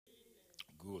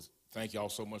Well, thank you all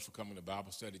so much for coming to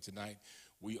Bible study tonight.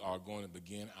 We are going to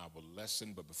begin our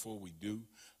lesson, but before we do,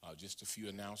 just a few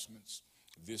announcements.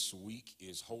 This week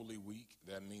is Holy Week.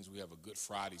 That means we have a Good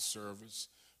Friday service.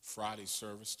 Friday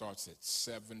service starts at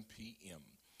 7 p.m.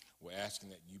 We're asking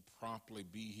that you promptly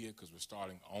be here because we're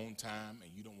starting on time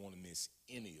and you don't want to miss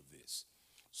any of this.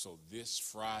 So this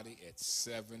Friday at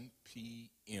 7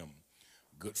 p.m.,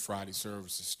 Good Friday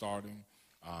service is starting.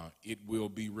 It will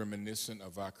be reminiscent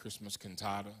of our Christmas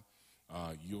cantata.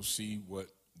 You'll see what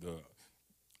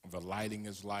the lighting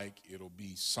is like. It'll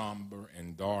be somber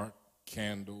and dark,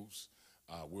 candles.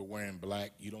 We're wearing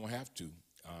black. You don't have to,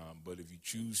 but if you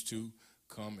choose to,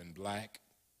 come in black,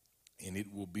 and it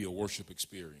will be a worship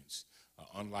experience,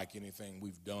 unlike anything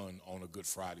we've done on a Good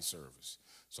Friday service.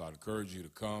 So I'd encourage you to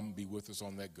come, be with us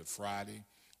on that Good Friday.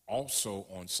 Also,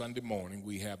 on Sunday morning,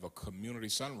 we have a community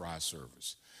sunrise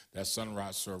service. That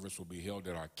sunrise service will be held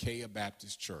at Archaea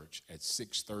Baptist Church at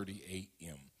 6:30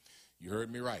 a.m. You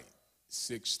heard me right,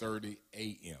 6:30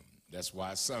 a.m. That's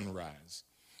why it's sunrise.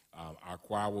 Our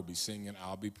choir will be singing,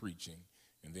 I'll be preaching,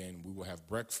 and then we will have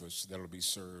breakfast that will be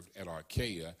served at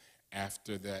Archaea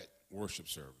after that worship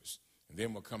service. And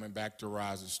then we're coming back to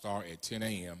Rise and Star at 10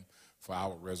 a.m. for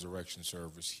our resurrection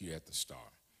service here at the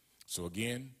Star. So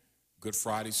again, Good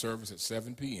Friday service at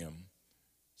 7 p.m.,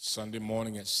 Sunday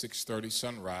morning at 6:30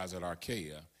 sunrise at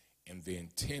Archaea, and then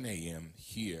 10 a.m.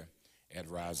 here at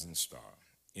Rise and Star.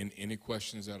 Any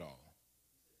questions at all?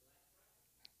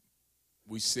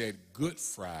 We said Good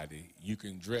Friday, you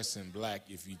can dress in black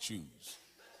if you choose.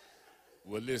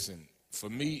 Well, listen, for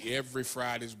me, every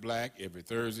Friday's black, every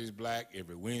Thursday's black,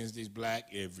 every Wednesday's black,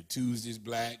 every Tuesday's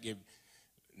black.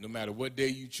 No matter what day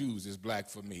you choose, it's black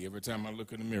for me. Every time I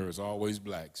look in the mirror, it's always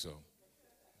black. So,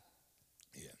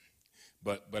 yeah.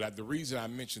 But the reason I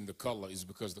mentioned the color is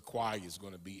because the choir is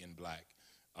going to be in black.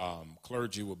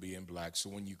 Clergy will be in black. So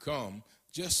when you come,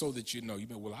 just so that you know,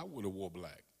 well, I would have wore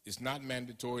black. It's not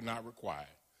mandatory, not required.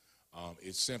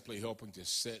 It's simply helping to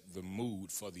set the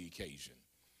mood for the occasion.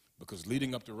 Because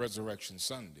leading up to Resurrection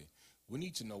Sunday, we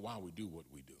need to know why we do what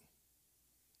we do.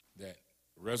 That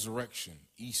resurrection,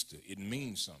 Easter, it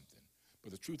means something.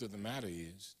 But the truth of the matter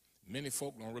is, many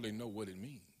folk don't really know what it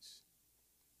means.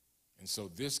 And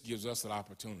so this gives us an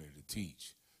opportunity to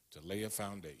teach, to lay a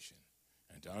foundation,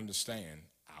 and to understand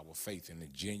our faith in a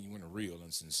genuine, real,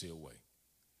 and sincere way.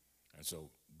 And so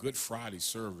Good Friday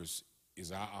service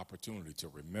is our opportunity to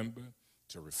remember,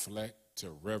 to reflect,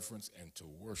 to reverence, and to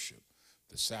worship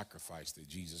the sacrifice that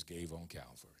Jesus gave on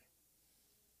Calvary.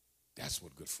 That's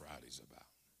what Good Friday is about.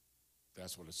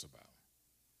 That's what it's about.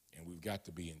 And we've got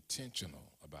to be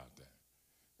intentional about that.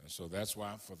 And so that's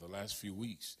why for the last few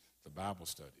weeks, the Bible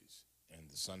studies and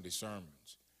the Sunday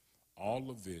sermons, all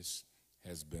of this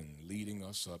has been leading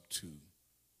us up to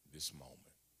this moment.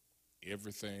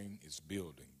 Everything is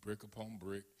building, brick upon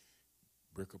brick,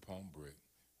 brick upon brick,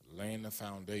 laying the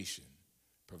foundation,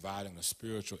 providing a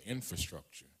spiritual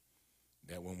infrastructure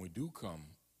that when we do come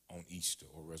on Easter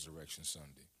or Resurrection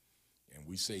Sunday and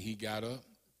we say he got up,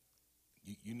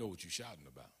 you know what you're shouting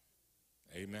about.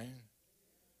 Amen?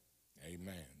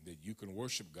 Amen. That you can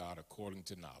worship God according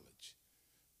to knowledge,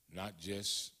 not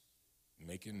just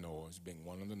making noise, being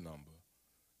one of the number,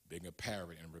 being a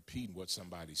parrot and repeating what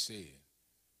somebody said.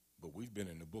 But we've been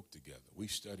in the book together.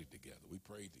 We've studied together. We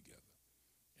prayed together.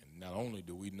 And not only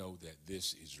do we know that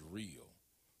this is real,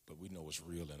 but we know it's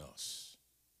real in us.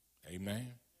 Amen?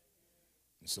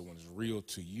 And so when it's real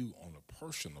to you on a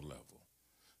personal level,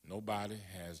 nobody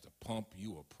has to pump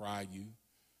you or pry you.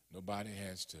 Nobody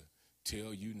has to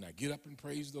tell you, now get up and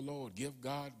praise the Lord. Give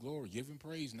God glory. Give him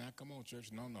praise. Now come on,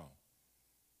 church. No.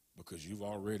 Because you've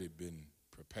already been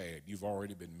prepared. You've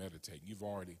already been meditating. You've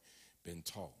already been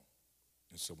taught.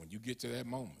 And so when you get to that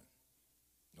moment,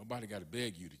 nobody got to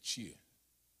beg you to cheer.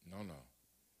 No.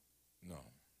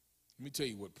 Let me tell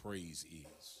you what praise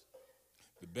is.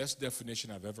 The best definition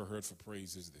I've ever heard for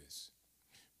praise is this.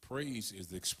 Praise is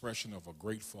the expression of a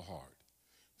grateful heart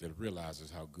that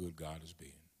realizes how good God has been.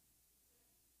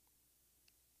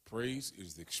 Praise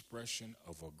is the expression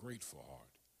of a grateful heart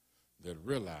that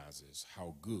realizes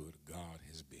how good God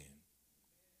has been.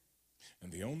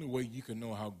 And the only way you can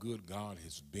know how good God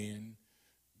has been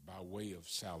by way of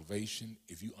salvation,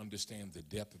 if you understand the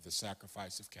depth of the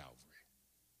sacrifice of Calvary.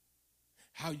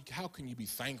 How can you be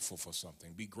thankful for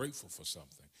something, be grateful for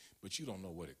something, but you don't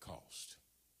know what it cost?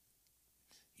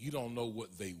 You don't know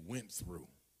what they went through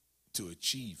to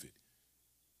achieve it.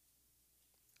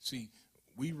 See,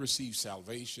 we receive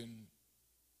salvation,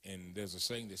 and there's a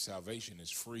saying that salvation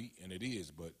is free, and it is,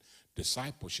 but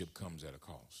discipleship comes at a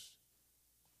cost.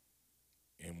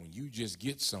 And when you just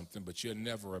get something, but you're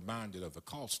never reminded of the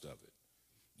cost of it,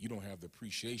 you don't have the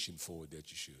appreciation for it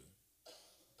that you should.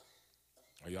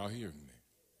 Are y'all hearing me?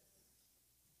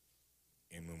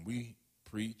 And when we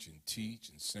preach and teach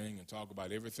and sing and talk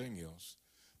about everything else,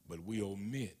 but we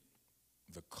omit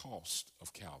the cost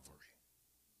of Calvary,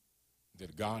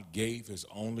 that God gave his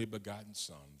only begotten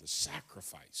Son, the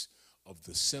sacrifice of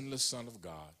the sinless Son of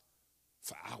God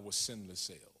for our sinless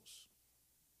selves.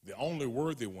 The only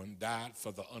worthy one died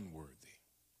for the unworthy.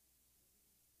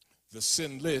 The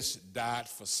sinless died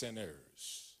for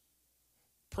sinners.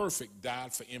 Perfect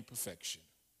died for imperfection.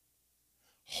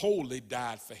 Holy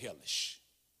died for hellish.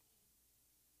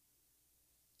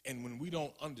 And when we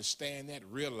don't understand that,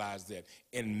 realize that,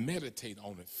 and meditate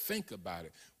on it, think about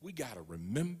it, we got to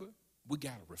remember, we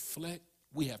got to reflect,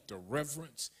 we have to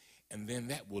reverence, and then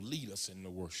that will lead us into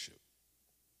worship.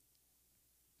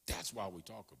 That's why we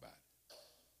talk about it.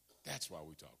 That's why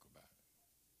we talk about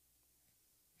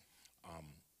it.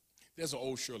 There's an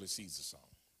old Shirley Caesar song.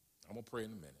 I'm going to pray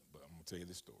in a minute, but I'm going to tell you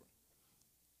this story.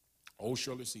 Old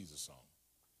Shirley Caesar song.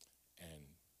 And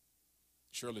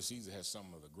Shirley Caesar has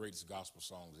some of the greatest gospel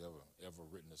songs ever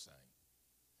written to sing.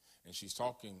 And she's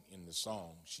talking in the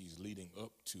song, she's leading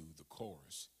up to the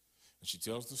chorus. And she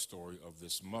tells the story of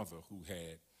this mother who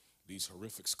had these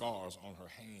horrific scars on her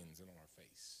hands and on her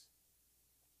face.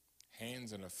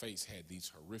 Hands and her face had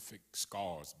these horrific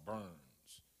scars,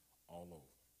 burns all over.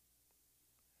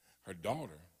 Her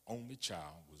daughter, only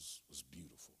child, was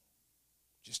beautiful.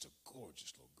 Just a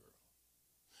gorgeous little girl.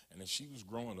 And as she was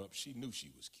growing up, she knew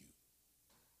she was cute.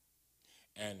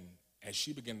 And as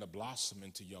she began to blossom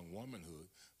into young womanhood,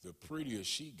 the prettier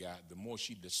she got, the more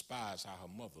she despised how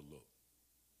her mother looked.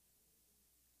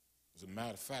 As a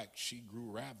matter of fact, she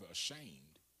grew rather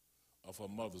ashamed of her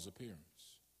mother's appearance.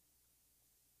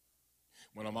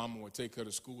 When her mama would take her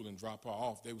to school and drop her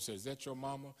off, they would say, "Is that your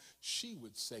mama?" She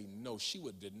would say no. She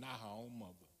would deny her own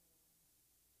mother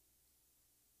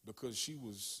because she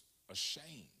was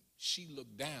ashamed. She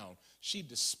looked down. She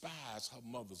despised her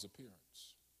mother's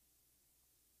appearance.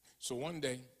 So one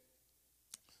day,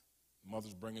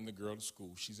 mother's bringing the girl to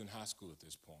school. She's in high school at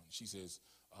this point. She says,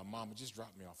 "Mama, just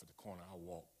drop me off at the corner. I'll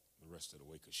walk the rest of the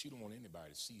way," because she don't want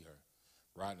anybody to see her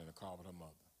riding in the car with her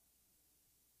mother.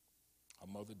 Her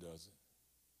mother does it.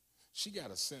 She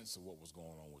got a sense of what was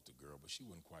going on with the girl, but she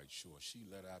wasn't quite sure. She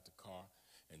let her out the car,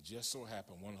 and just so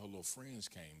happened one of her little friends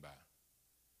came by.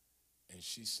 And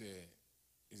she said,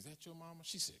 "Is that your mama?"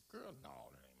 She said, "Girl, no,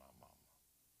 that ain't my mama.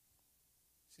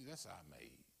 See, that's our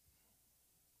maid."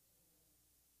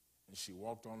 And she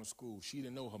walked on to school. She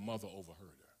didn't know her mother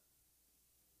overheard her.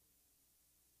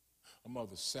 Her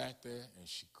mother sat there and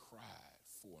she cried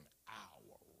for an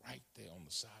hour right there on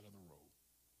the side of the road.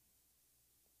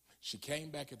 She came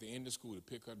back at the end of school to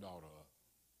pick her daughter up.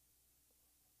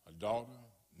 Her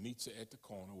daughter meets her at the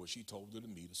corner where she told her to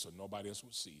meet her so nobody else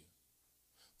would see her.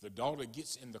 The daughter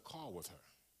gets in the car with her,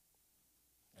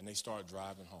 and they start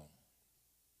driving home.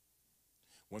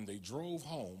 When they drove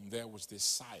home, there was this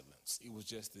silence. It was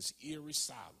just this eerie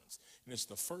silence. And it's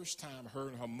the first time her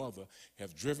and her mother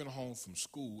have driven home from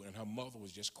school, and her mother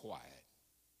was just quiet.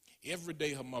 Every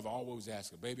day her mother always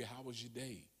asked her, "Baby, how was your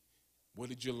day? What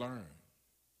did you learn?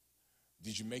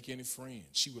 Did you make any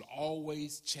friends?" She would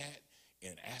always chat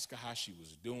and ask her how she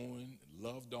was doing,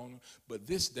 loved on her. But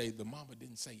this day, the mama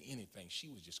didn't say anything. She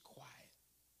was just quiet.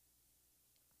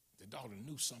 The daughter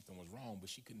knew something was wrong, but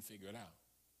she couldn't figure it out.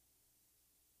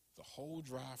 The whole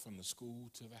drive from the school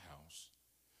to the house,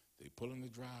 they pull in the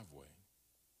driveway.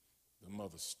 The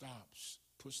mother stops,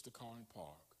 puts the car in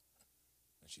park,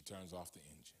 and she turns off the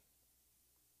engine.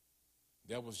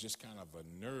 There was just kind of a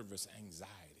nervous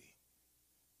anxiety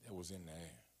that was in the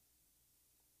air.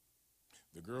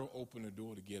 The girl opened the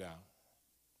door to get out,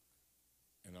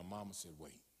 and her mama said,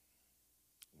 "Wait,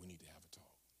 we need to have a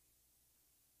talk."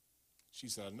 She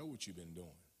said, "I know what you've been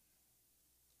doing.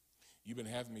 You've been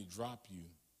having me drop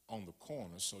you on the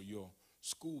corner so your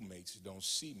schoolmates don't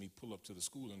see me pull up to the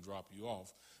school and drop you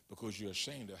off because you're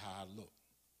ashamed of how I look.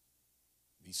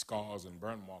 These scars and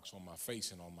burn marks on my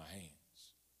face and on my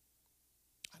hands.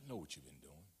 I know what you've been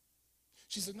doing."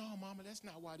 She said, "No, Mama, that's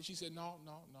not why." She said,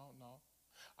 No.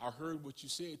 I heard what you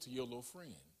said to your little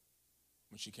friend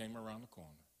when she came around the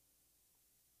corner."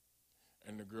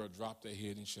 And the girl dropped her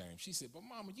head in shame. She said, "But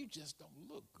Mama, you just don't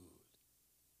look good.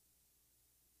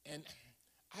 And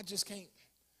I just can't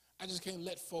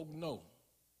let folk know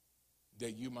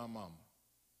that you my mama."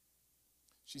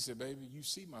 She said, "Baby, you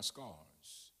see my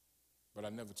scars, but I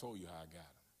never told you how I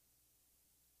got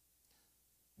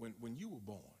them. When you were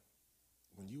born,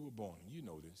 and you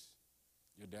know this,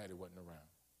 your daddy wasn't around.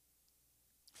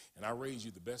 And I raised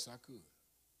you the best I could.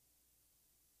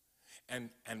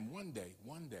 And one day,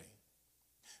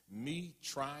 Me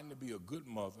trying to be a good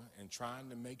mother and trying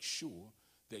to make sure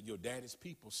that your daddy's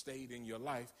people stayed in your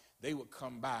life, they would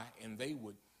come by and they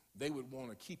would want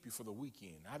to keep you for the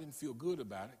weekend. I didn't feel good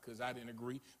about it because I didn't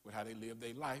agree with how they lived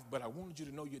their life, but I wanted you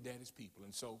to know your daddy's people,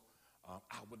 and so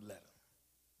I would let them.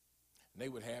 And they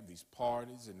would have these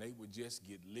parties, and they would just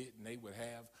get lit, and they would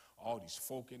have all these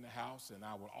folk in the house, and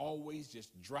I would always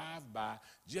just drive by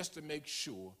just to make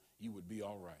sure you would be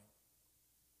all right.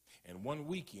 And one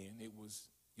weekend, it was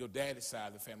your daddy's side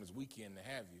of the family's weekend to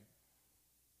have you.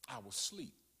 I was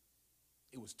asleep.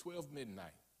 It was 12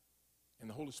 midnight, and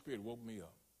the Holy Spirit woke me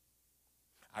up.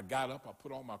 I got up, I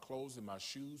put on my clothes and my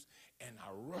shoes, and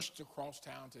I rushed across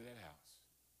town to that house.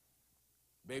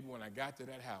 Baby, when I got to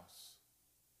that house,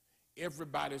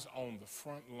 everybody's on the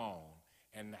front lawn,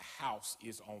 and the house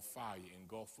is on fire,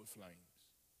 engulfed with flames.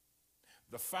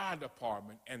 The fire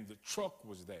department and the truck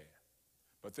was there,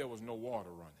 but there was no water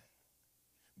running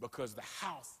because the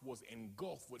house was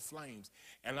engulfed with flames.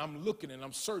 And I'm looking and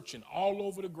I'm searching all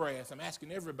over the grass. I'm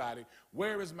asking everybody,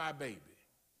 where is my baby?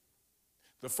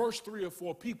 The first 3 or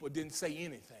 4 people didn't say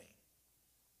anything.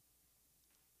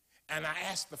 And I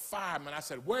asked the fireman, I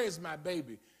said, where is my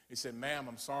baby? He said, ma'am,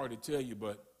 I'm sorry to tell you,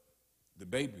 but the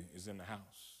baby is in the house.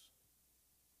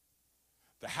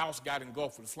 The house got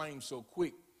engulfed with flames so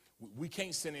quick, we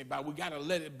can't send anybody. We got to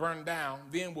let it burn down.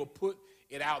 Then we'll put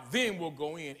it out. Then we'll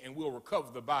go in and we'll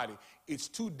recover the body. It's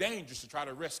too dangerous to try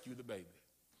to rescue the baby.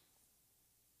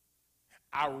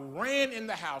 I ran in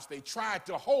the house. They tried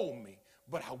to hold me,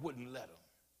 but I wouldn't let them.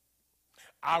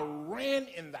 I ran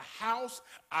in the house.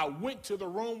 I went to the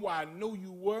room where I knew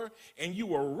you were, and you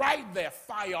were right there,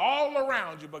 fire all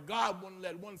around you, but God wouldn't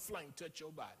let one flame touch your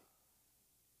body.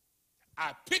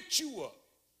 I picked you up.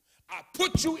 I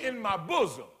put you in my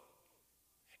bosom,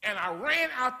 and I ran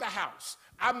out the house.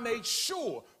 I made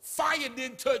sure fire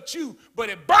didn't touch you, but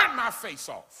it burned my face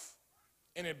off,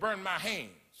 and it burned my hands,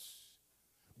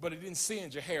 but it didn't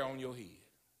singe your hair on your head.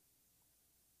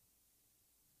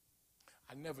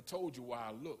 I never told you why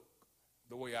I look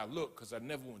the way I look because I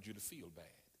never want you to feel bad.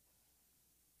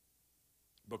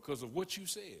 Because of what you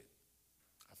said,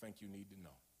 I think you need to know.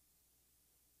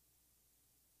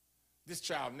 This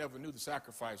child never knew the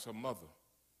sacrifice her mother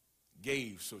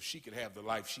gave so she could have the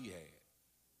life she had.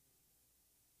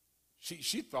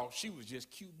 She thought she was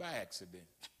just cute by accident.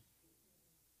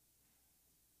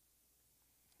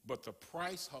 But the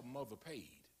price her mother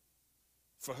paid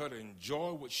for her to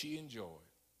enjoy what she enjoyed,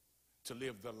 to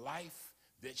live the life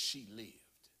that she lived,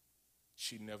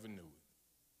 she never knew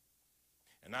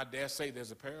it. And I dare say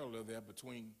there's a parallel there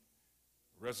between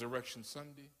Resurrection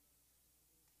Sunday,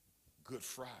 Good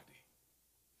Friday,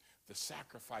 the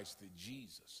sacrifice that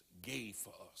Jesus gave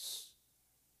for us.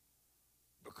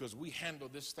 Because we handle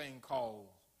this thing called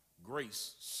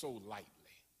grace so lightly.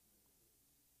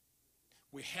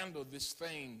 We handle this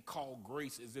thing called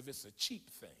grace as if it's a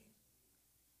cheap thing.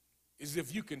 As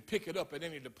if you can pick it up at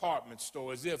any department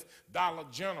store, as if Dollar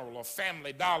General or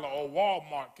Family Dollar or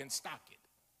Walmart can stock it.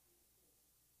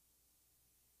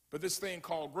 But this thing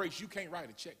called grace, you can't write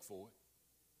a check for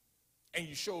it, and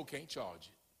you sure can't charge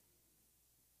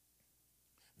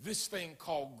it. This thing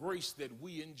called grace that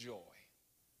we enjoy,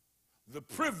 the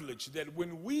privilege that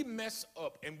when we mess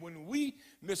up and when we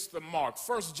miss the mark,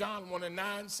 1 John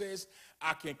 1:9 says,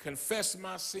 I can confess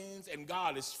my sins, and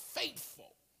God is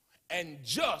faithful and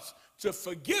just to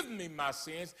forgive me my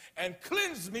sins and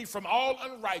cleanse me from all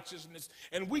unrighteousness.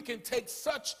 And we can take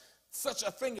such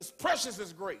a thing as precious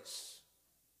as grace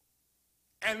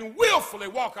and willfully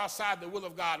walk outside the will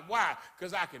of God. Why?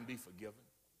 Because I can be forgiven.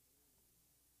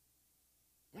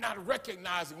 Not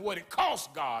recognizing what it costs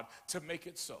God to make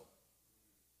it so.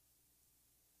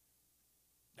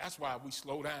 That's why we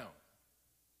slow down.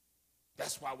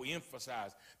 That's why we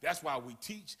emphasize. That's why we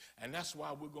teach. And that's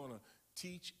why we're going to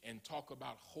teach and talk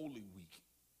about Holy Week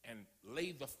and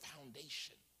lay the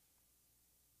foundation.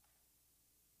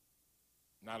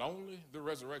 Not only the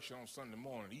resurrection on Sunday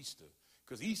morning, Easter,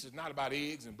 because Easter is not about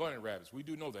eggs and bunny rabbits. We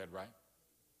do know that, right?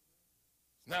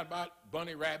 It's not about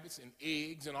bunny rabbits and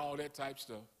eggs and all that type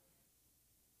stuff.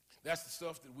 That's the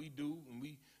stuff that we do when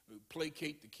we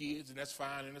placate the kids, and that's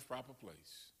fine in its proper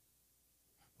place.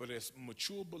 But as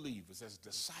mature believers, as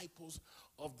disciples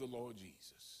of the Lord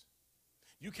Jesus,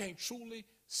 you can't truly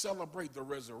celebrate the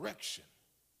resurrection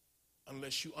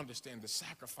unless you understand the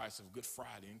sacrifice of Good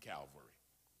Friday and Calvary.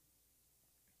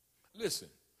 Listen,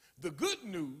 the good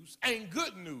news ain't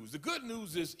good news. The good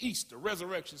news is Easter,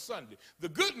 Resurrection Sunday. The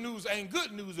good news ain't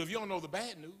good news if you don't know the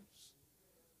bad news.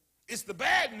 It's the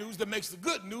bad news that makes the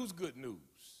good news good news.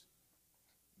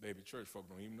 Baby, church folk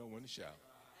don't even know when to shout.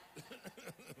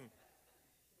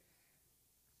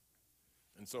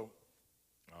 And so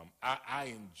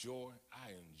I enjoy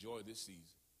this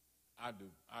season. I do.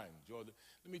 I enjoy it.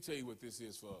 Let me tell you what this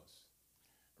is for us.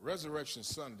 Resurrection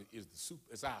Sunday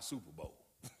is our Super Bowl.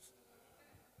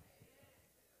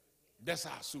 That's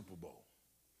our Super Bowl.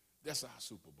 That's our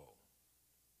Super Bowl.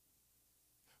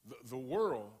 The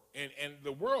world, and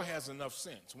the world has enough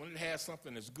sense. When it has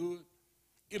something that's good,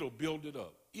 it'll build it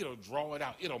up. It'll draw it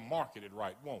out. It'll market it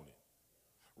right, won't it?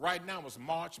 Right now it's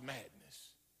March Madness.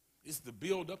 It's the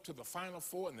build up to the Final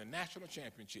Four and the national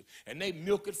championship. And they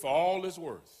milk it for all it's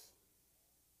worth.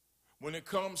 When it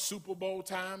comes Super Bowl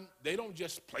time, they don't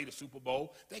just play the Super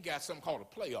Bowl. They got something called the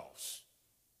playoffs.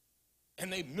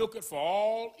 And they milk it for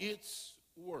all it's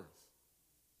worth.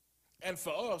 And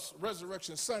for us,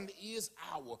 Resurrection Sunday is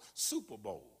our Super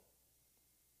Bowl.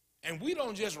 And we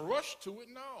don't just rush to it,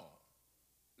 no.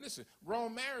 Listen,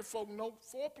 grown married folk know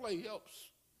foreplay helps.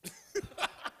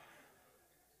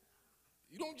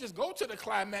 You don't just go to the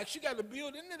climax. You got to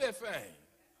build into that thing.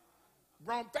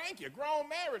 Thank you. Grown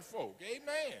married folk.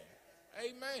 Amen.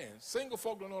 Amen. Single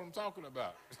folk don't know what I'm talking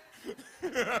about.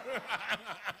 The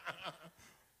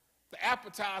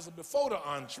appetizer before the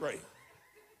entree.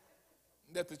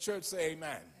 Let the church say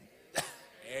amen.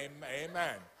 Amen.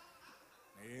 Amen.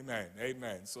 Amen.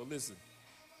 Amen. So listen.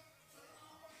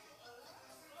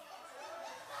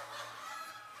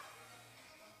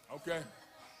 Okay.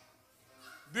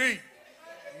 D,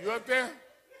 you up there?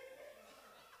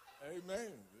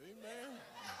 Amen. Amen.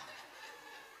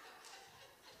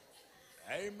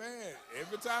 Amen.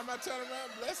 Every time I turn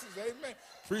around, blessings. Amen.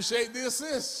 Appreciate the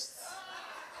assist.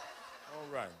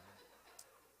 All right.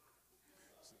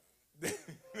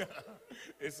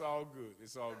 It's all good.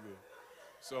 It's all good.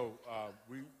 So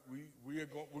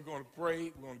we're going to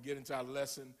pray. We're going to get into our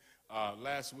lesson.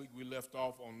 Last week we left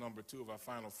off on number 2 of our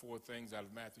final 4 things out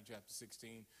of Matthew chapter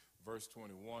 16, verse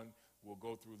 21. We'll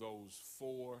go through those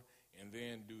 4 and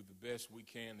then do the best we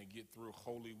can to get through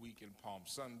Holy Week and Palm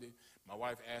Sunday. My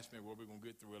wife asked me, well, we're going to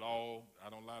get through it all.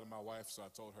 I don't lie to my wife, so I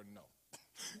told her no.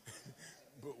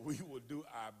 But we will do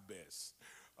our best.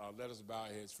 Let us bow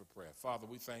our heads for prayer. Father,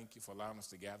 we thank you for allowing us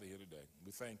to gather here today.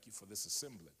 We thank you for this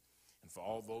assembly and for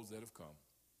all those that have come.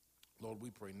 Lord, we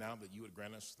pray now that you would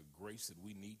grant us the grace that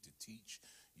we need to teach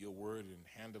your word and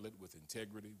handle it with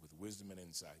integrity, with wisdom and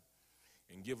insight.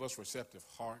 And give us receptive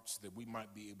hearts that we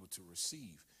might be able to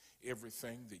receive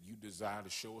everything that you desire to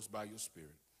show us by your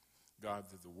Spirit. God,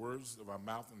 that the words of our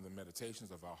mouth and the meditations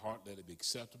of our heart, let it be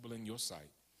acceptable in your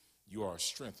sight. You are our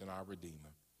strength and our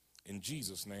Redeemer. In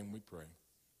Jesus' name we pray.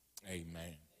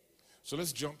 Amen. So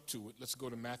let's jump to it. Let's go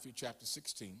to Matthew chapter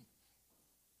 16,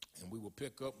 and we will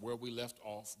pick up where we left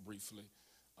off briefly.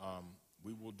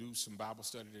 We will do some Bible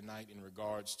study tonight in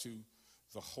regards to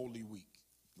the Holy Week,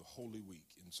 the Holy Week.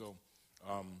 And so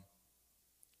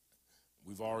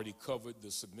we've already covered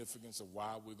the significance of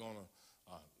why we're going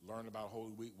to learn about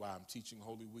Holy Week, why I'm teaching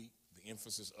Holy Week, the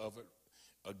emphasis of it.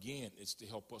 Again, it's to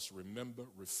help us remember,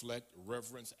 reflect,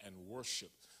 reverence, and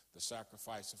worship the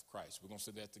sacrifice of Christ. We're going to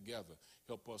say that together.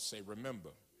 Help us say remember,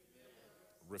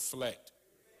 reflect,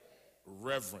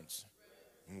 reverence,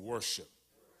 and worship.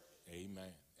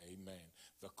 Amen. Amen.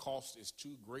 The cost is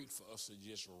too great for us to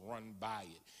just run by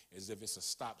it as if it's a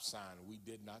stop sign we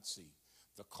did not see.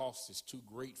 The cost is too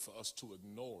great for us to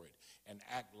ignore it and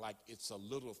act like it's a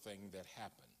little thing that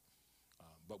happened.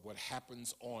 But what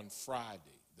happens on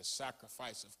Friday, the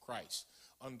sacrifice of Christ,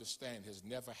 understand, has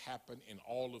never happened in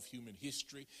all of human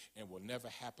history and will never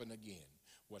happen again.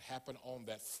 What happened on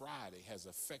that Friday has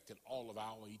affected all of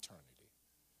our eternity.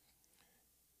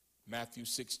 Matthew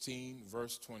 16,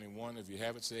 verse 21, if you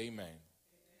have it, say amen.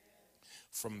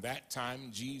 From that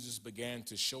time, Jesus began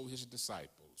to show his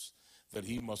disciples that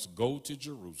he must go to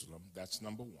Jerusalem, that's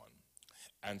number 1,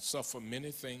 and suffer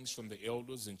many things from the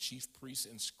elders and chief priests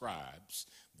and scribes,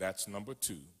 that's number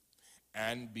 2,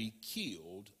 and be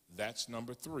killed, that's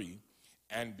number 3,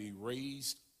 and be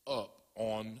raised up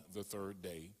on the 3rd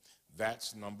day,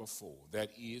 that's number 4. That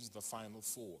is the final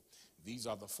 4. These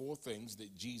are the 4 things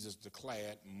that Jesus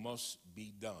declared must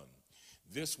be done.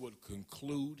 This would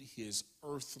conclude his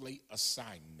earthly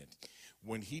assignment.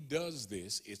 When he does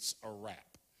this, it's a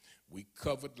wrap. We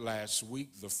covered last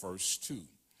week the first 2.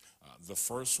 The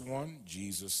first one,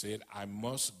 Jesus said, I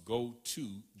must go to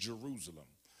Jerusalem.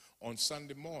 On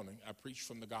Sunday morning, I preached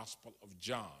from the Gospel of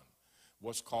John,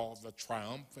 what's called the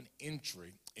triumphant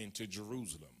entry into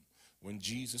Jerusalem, when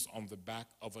Jesus, on the back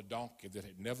of a donkey that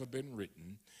had never been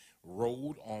ridden,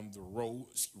 rode on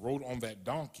that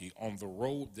donkey on the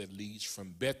road that leads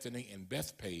from Bethany and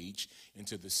Bethpage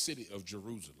into the city of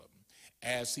Jerusalem.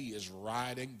 As he is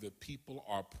riding, the people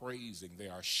are praising. They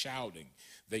are shouting.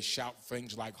 They shout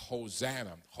things like,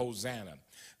 Hosanna, Hosanna.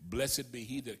 Blessed be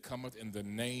he that cometh in the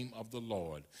name of the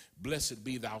Lord. Blessed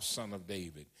be thou, son of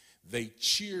David. They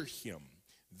cheer him.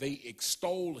 They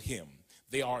extol him.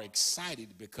 They are excited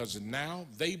because now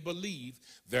they believe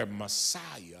their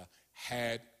Messiah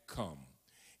had come.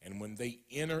 And when they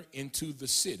enter into the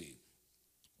city,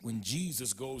 when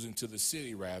Jesus goes into the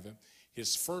city, rather,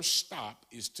 his first stop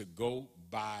is to go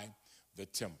by the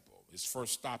temple. His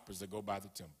first stop is to go by the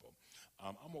temple.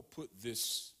 I'm going to put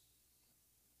this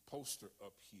poster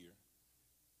up here.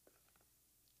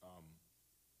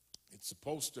 It's a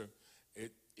poster.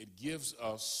 It gives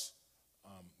us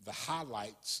the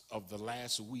highlights of the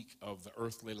last week of the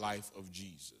earthly life of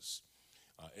Jesus.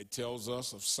 It tells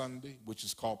us of Sunday, which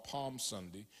is called Palm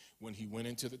Sunday, when he went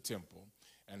into the temple,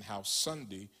 and how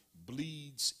Sunday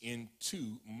bleeds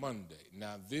into Monday.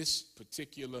 Now, this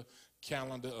particular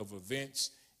calendar of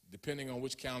events, depending on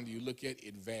which calendar you look at,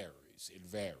 it varies. It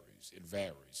varies. It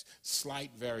varies.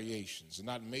 Slight variations,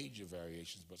 not major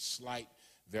variations, but slight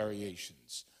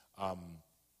variations.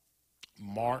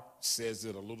 Mark says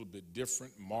it a little bit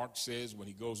different. Mark says when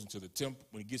he goes into the temple,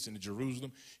 when he gets into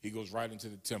Jerusalem, he goes right into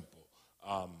the temple.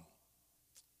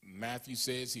 Matthew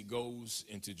says he goes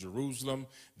into Jerusalem,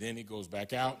 then he goes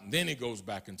back out, and then he goes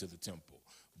back into the temple.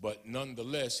 But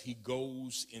nonetheless, he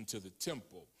goes into the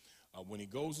temple. When he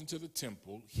goes into the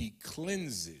temple, he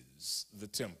cleanses the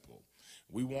temple.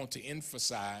 We want to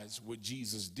emphasize what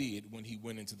Jesus did when he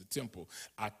went into the temple.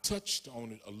 I touched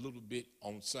on it a little bit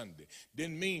on Sunday.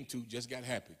 Didn't mean to, just got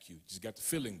happy, cute. Just got the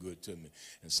feeling good to me.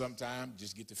 And sometimes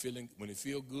just get the feeling, when it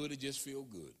feel good, it just feel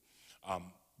good.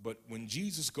 But when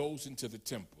Jesus goes into the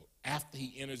temple, after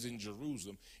he enters in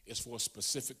Jerusalem, it's for a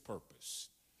specific purpose.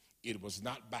 It was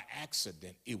not by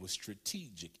accident. It was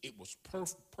strategic. It was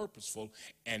purposeful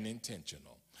and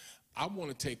intentional. I want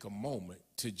to take a moment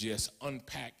to just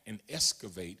unpack and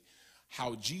excavate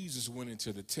how Jesus went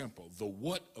into the temple, the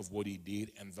what of what he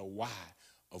did and the why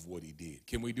of what he did.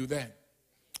 Can we do that?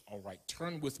 All right,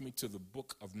 turn with me to the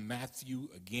book of Matthew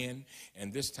again,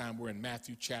 and this time we're in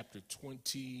Matthew chapter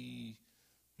 20.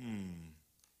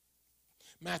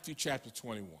 Matthew chapter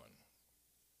 21.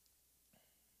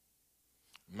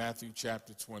 Matthew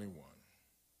chapter 21.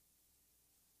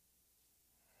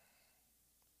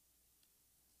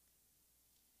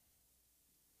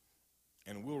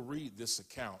 And we'll read this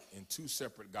account in two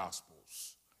separate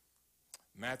gospels.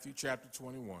 Matthew chapter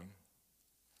 21.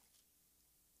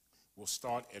 We'll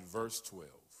start at verse 12.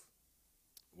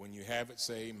 When you have it,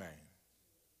 say amen.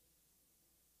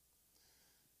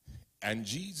 And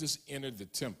Jesus entered the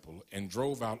temple and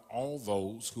drove out all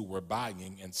those who were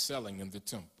buying and selling in the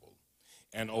temple,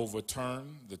 and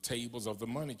overturned the tables of the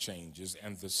money changers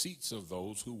and the seats of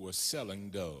those who were selling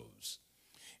doves.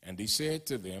 And he said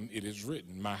to them, it is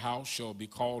written, my house shall be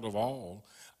called of all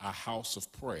a house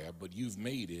of prayer, but you've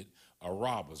made it a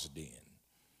robber's den.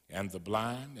 And the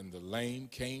blind and the lame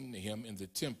came to him in the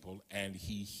temple, and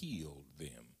he healed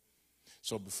them.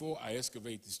 So before I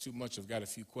excavate this too much, I've got a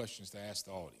few questions to ask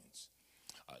the audience.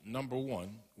 Number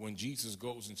one, when Jesus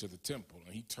goes into the temple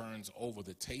and he turns over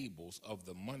the tables of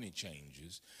the money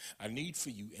changers, I need for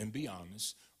you, and be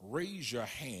honest, raise your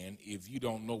hand if you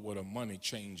don't know what a money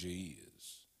changer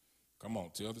is. Come on,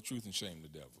 tell the truth and shame the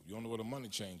devil. You don't know what a money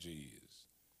changer is.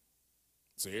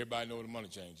 So everybody know what a money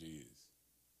changer is.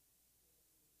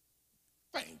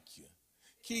 Thank you.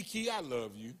 Kiki, I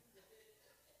love you.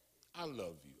 I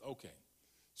love you. Okay.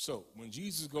 So when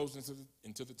Jesus goes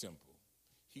into the temple,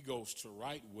 he goes to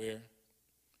right where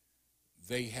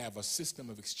they have a system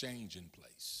of exchange in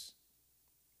place.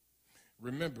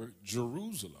 Remember,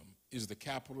 Jerusalem is the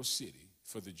capital city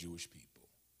for the Jewish people.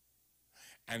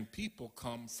 And people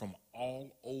come from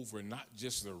all over, not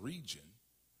just the region,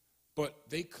 but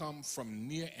they come from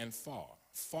near and far,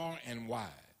 far and wide.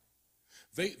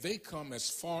 They come as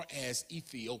far as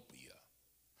Ethiopia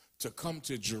to come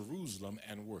to Jerusalem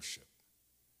and worship.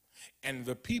 And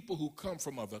the people who come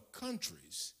from other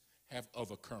countries have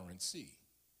other currency.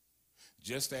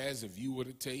 Just as if you were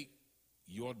to take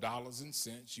your dollars and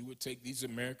cents, you would take these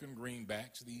American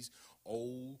greenbacks, these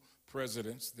old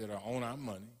presidents that are on our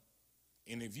money,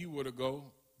 and if you were to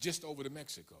go just over to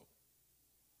Mexico,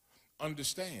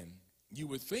 understand, you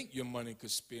would think your money could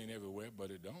spend everywhere,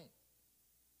 but it don't.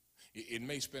 It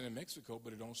may spend in Mexico,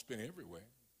 but it don't spend everywhere.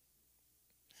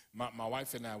 My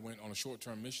wife and I went on a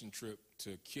short-term mission trip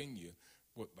to Kenya,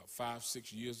 about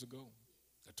 5-6 years ago.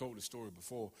 I told the story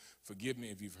before. Forgive me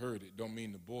if you've heard it. Don't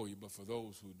mean to bore you, but for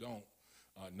those who don't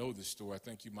know this story, I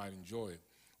think you might enjoy it.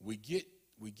 We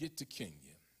get to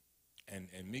Kenya, and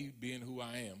me being who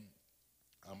I am,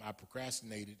 I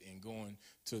procrastinated in going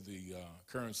to the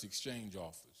currency exchange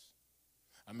office.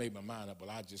 I made my mind up, well,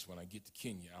 when I get to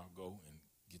Kenya, I'll go and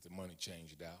get the money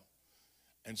changed out.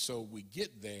 And so we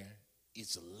get there,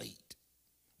 it's late.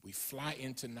 We fly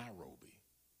into Nairobi.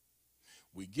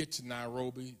 We get to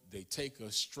Nairobi, they take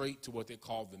us straight to what they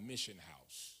call the mission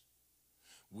house.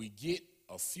 We get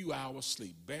a few hours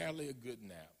sleep, barely a good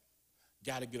nap.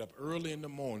 Got to get up early in the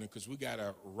morning because we got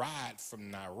to ride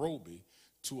from Nairobi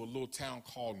to a little town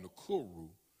called Nakuru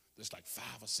that's like 5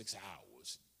 or 6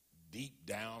 hours, deep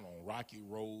down on rocky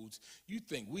roads. You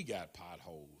think we got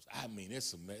potholes. I mean,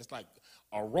 it's a mess. It's like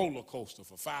a roller coaster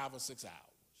for 5 or 6 hours.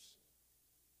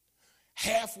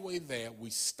 Halfway there, we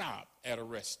stop at a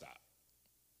rest stop.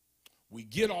 We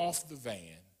get off the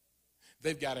van.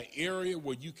 They've got an area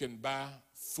where you can buy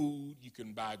food, you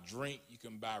can buy drink, you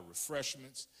can buy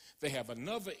refreshments. They have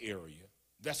another area,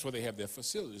 that's where they have their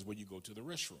facilities, where you go to the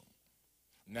restroom.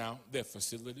 Now, their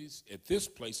facilities at this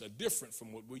place are different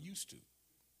from what we're used to.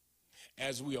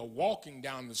 As we are walking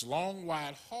down this long,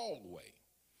 wide hallway,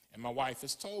 and my wife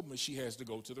has told me she has to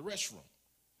go to the restroom.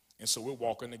 And so we're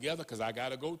walking together because I got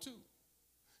to go too.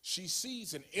 She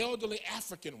sees an elderly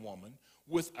African woman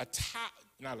with a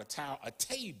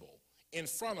table in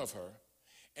front of her,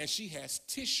 and she has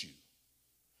tissue.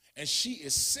 And she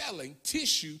is selling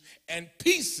tissue and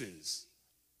pieces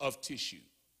of tissue.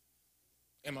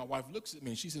 And my wife looks at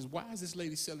me and she says, why is this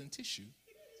lady selling tissue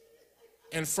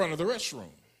in front of the restroom?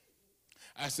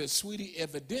 I said, sweetie,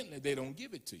 evidently they don't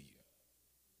give it to you.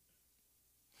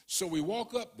 So we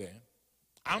walk up there.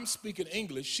 I'm speaking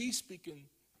English. She's speaking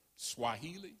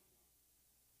Swahili.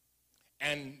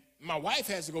 And my wife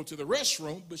has to go to the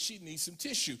restroom, but she needs some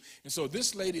tissue. And so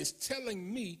this lady is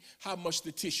telling me how much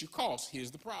the tissue costs.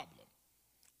 Here's the problem.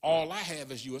 All I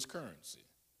have is U.S. currency.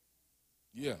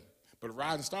 Yeah. But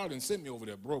Rising Star didn't send me over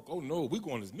there broke. Oh, no, we're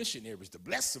going as missionaries to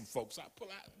bless some folks. I pull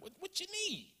out, what you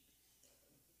need?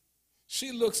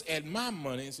 She looks at my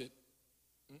money and said,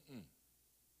 mm-mm.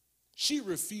 She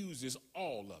refuses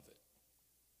all of it.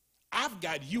 I've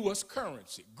got U.S.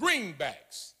 currency,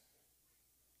 greenbacks.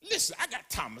 Listen, I got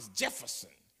Thomas Jefferson.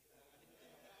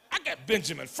 I got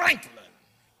Benjamin Franklin.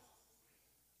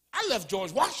 I left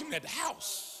George Washington at the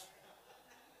house.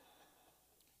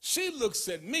 She looks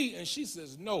at me and she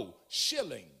says, no,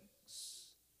 shillings.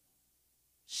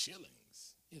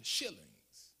 Shillings. Yeah, shillings.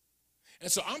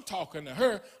 And so I'm talking to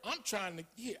her. I'm trying to,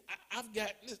 here, I've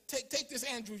got, take this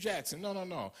Andrew Jackson.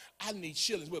 No. I need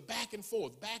shillings. We're back and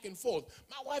forth, back and forth.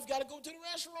 My wife got to go to the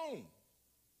restroom.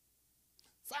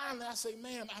 Finally, I say,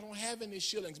 ma'am, I don't have any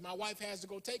shillings. My wife has to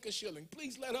go take a shilling.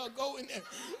 Please let her go in there.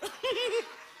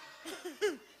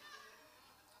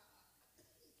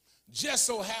 Just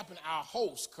so happened, our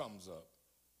host comes up.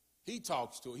 He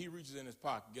talks to her. He reaches in his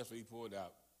pocket. Guess what he pulled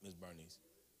out, Miss Bernice?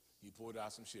 He pulled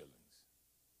out some shillings.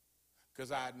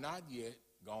 Because I had not yet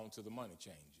gone to the money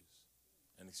changes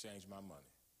and exchanged my money.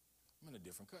 I'm in a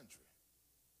different country.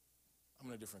 I'm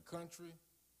in a different country.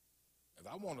 If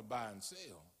I want to buy and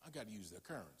sell, I got to use their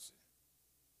currency.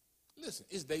 Listen,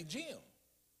 it's they gym,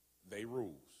 they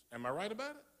rules. Am I right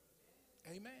about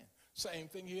it? Amen. Same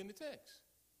thing here in the text.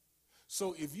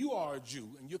 So if you are a Jew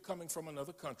and you're coming from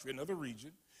another country, another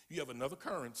region, you have another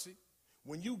currency,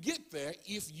 when you get there,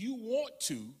 if you want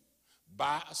to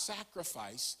buy a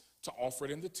sacrifice to offer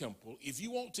it in the temple, if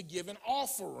you want to give an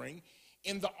offering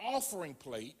in the offering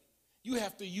plate, you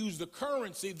have to use the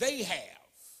currency they have.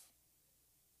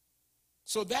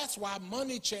 So that's why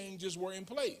money changes were in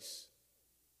place.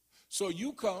 So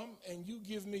you come and you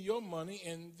give me your money,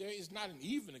 and there is not an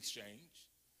even exchange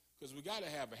because we got to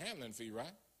have a handling fee,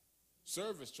 right?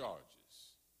 Service charges.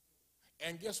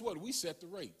 And guess what? We set the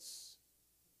rates.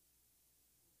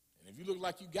 And if you look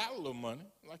like you got a little money,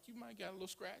 like you might got a little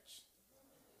scratch,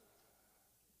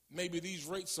 maybe these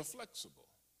rates are flexible.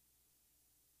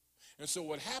 And so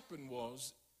what happened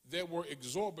was there were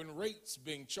exorbitant rates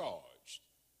being charged.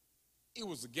 It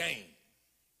was a game.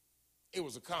 It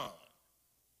was a con.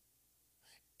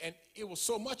 And it was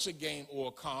so much a game or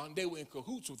a con, they were in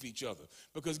cahoots with each other.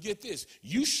 Because get this,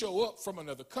 you show up from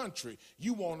another country,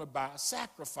 you want to buy a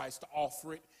sacrifice to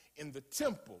offer it in the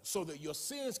temple so that your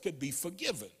sins could be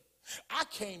forgiven. I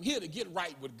came here to get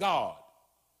right with God.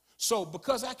 So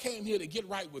because I came here to get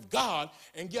right with God,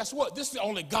 and guess what? This is the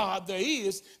only God there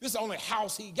is. This is the only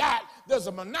house he got. There's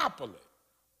a monopoly.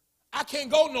 I can't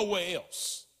go nowhere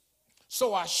else.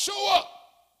 So I show up.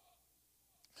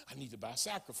 I need to buy a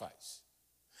sacrifice.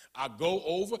 I go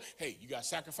over, hey, you got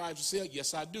sacrifice to sell?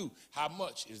 Yes, I do. How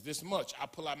much? Is this much? I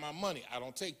pull out my money. I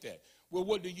don't take that. Well,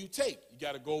 what do you take? You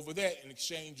got to go over there and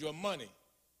exchange your money.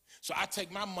 So I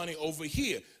take my money over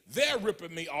here. They're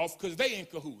ripping me off because they in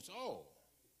cahoots. Oh,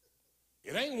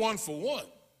 It ain't one for one.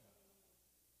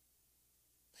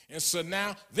 And so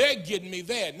now they're getting me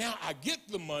there. Now I get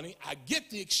the money, I get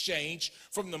the exchange.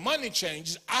 From the money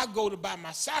changes, I go to buy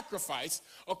my sacrifice.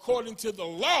 According to the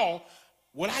law,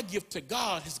 what I give to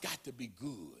God has got to be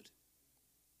good.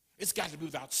 It's got to be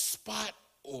without spot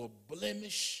or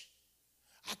blemish.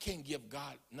 I can't give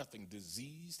God nothing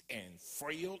diseased and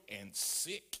frail and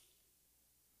sick.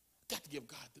 I've got to give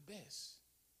God the best.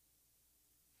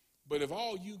 But if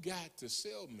all you got to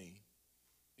sell me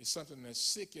is something that's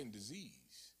sick and diseased,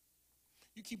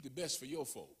 you keep the best for your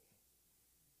folk.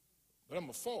 But I'm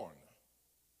a foreigner,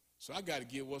 so I got to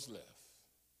give what's left.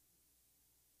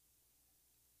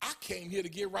 I came here to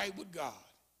get right with God.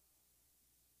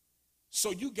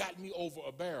 So you got me over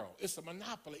a barrel. It's a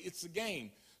monopoly. It's a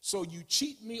game. So you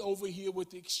cheat me over here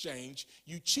with the exchange.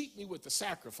 You cheat me with the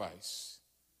sacrifice.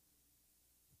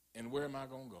 And where am I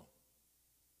going to go?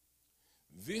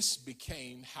 This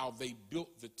became how they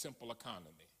built the temple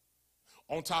economy.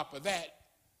 On top of that,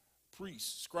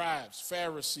 priests, scribes,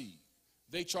 Pharisees,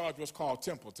 they charged what's called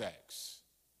temple tax.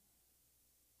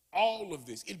 All of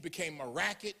this, it became a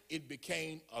racket, it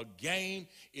became a game,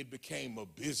 it became a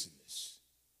business.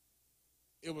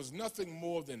 It was nothing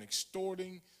more than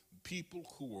extorting people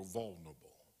who were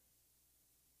vulnerable.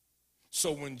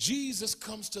 So when Jesus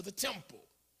comes to the temple,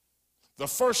 the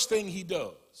first thing he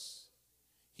does,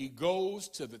 he goes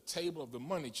to the table of the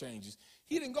money changers.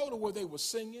 He didn't go to where they were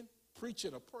singing,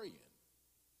 preaching, or praying,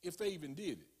 if they even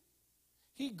did it.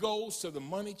 He goes to the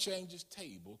money changers'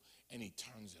 table and he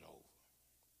turns it over.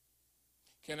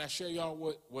 Can I share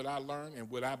y'all what I learned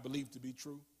and what I believe to be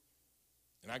true?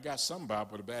 And I got some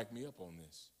Bible to back me up on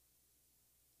this.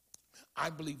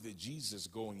 I believe that Jesus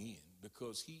going in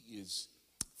because he is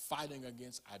fighting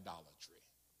against idolatry.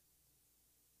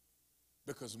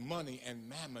 Because money and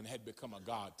mammon had become a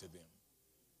god to them.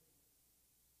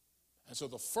 And so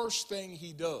the first thing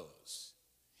he does,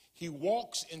 he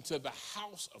walks into the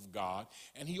house of God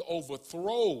and he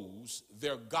overthrows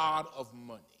their god of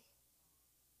money.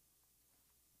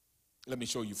 Let me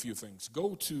show you a few things.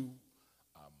 Go to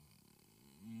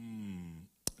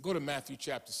Matthew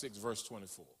chapter 6, verse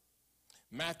 24.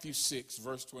 Matthew 6,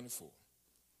 verse 24.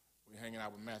 We're hanging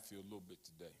out with Matthew a little bit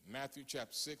today. Matthew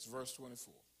chapter 6, verse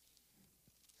 24.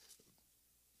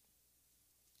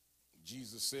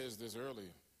 Jesus says this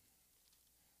earlier.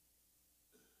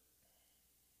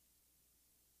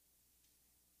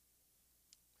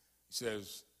 He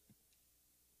says,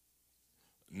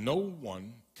 no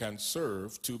one can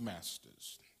serve two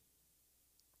masters.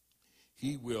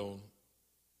 He will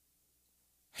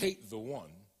hate the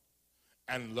one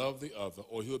and love the other,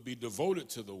 or he'll be devoted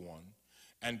to the one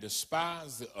and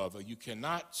despise the other. You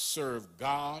cannot serve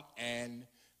God and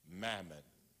mammon.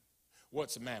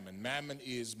 What's mammon? Mammon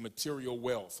is material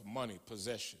wealth, money,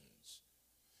 possessions.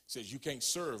 It says you can't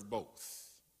serve both.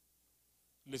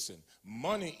 Listen,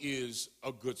 money is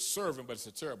a good servant, but it's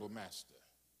a terrible master.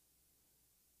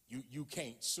 You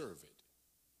can't serve it.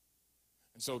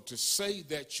 And so to say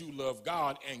that you love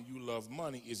God and you love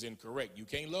money is incorrect. You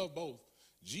can't love both.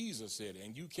 Jesus said,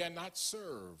 and you cannot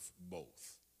serve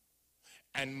both.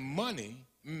 And money,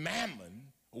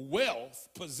 mammon, wealth,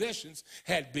 possessions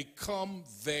had become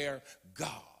their God.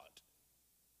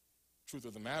 Truth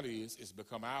of the matter is, it's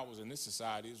become ours in this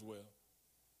society as well.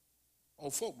 Oh,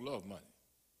 folk love money.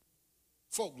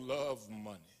 Folk love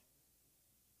money.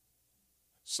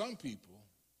 Some people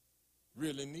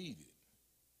really need it.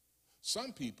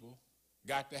 Some people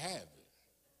got to have it.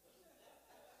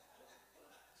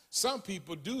 Some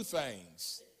people do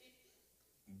things,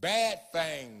 bad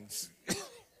things.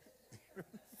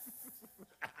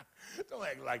 Don't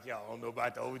act like y'all don't know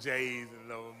about the OJs and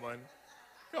love money.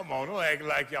 Come on, don't act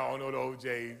like y'all don't know the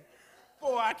OJs.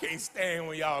 Boy, I can't stand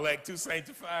when y'all act too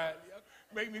sanctified. Y'all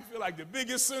make me feel like the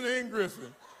biggest sinner in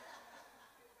Griffin.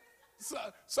 So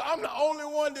I'm the only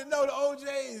one that know the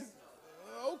OJs.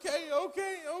 Okay, all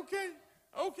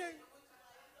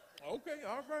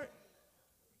right.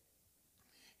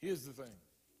 Here's the thing.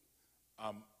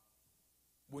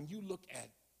 When you look at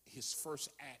his first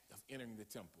act of entering the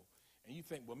temple, and you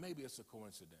think, well, maybe it's a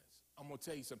coincidence. I'm going to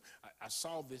tell you something. I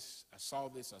saw this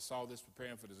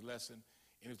preparing for this lesson,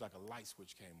 and it was like a light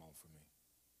switch came on for me.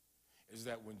 Is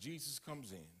that when Jesus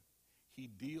comes in, he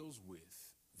deals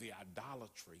with the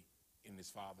idolatry in his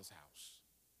Father's house.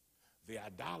 The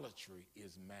idolatry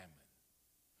is mammon.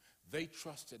 They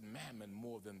trusted mammon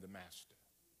more than the master.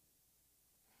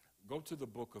 Go to the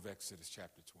book of Exodus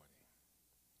chapter 20.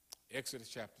 Exodus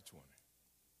chapter 20.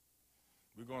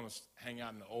 We're going to hang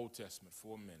out in the Old Testament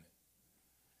for a minute.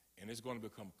 And it's going to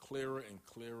become clearer and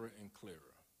clearer and clearer.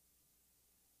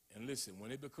 And listen,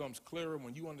 when it becomes clearer,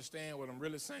 when you understand what I'm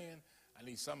really saying, I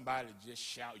need somebody to just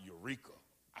shout, Eureka.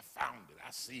 I found it.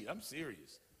 I see it. I'm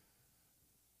serious.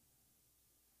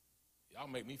 Y'all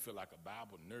make me feel like a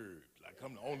Bible nerd, like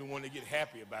I'm the only one that get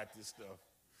happy about this stuff.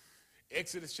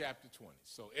 Exodus chapter 20.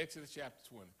 So Exodus chapter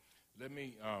 20. Let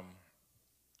me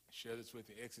share this with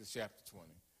you. Exodus chapter 20.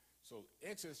 So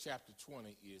Exodus chapter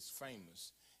 20 is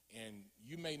famous, and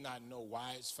you may not know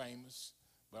why it's famous,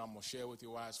 but I'm going to share with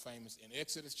you why it's famous. In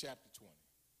Exodus chapter 20,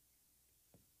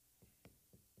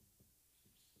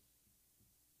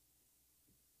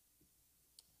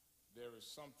 there is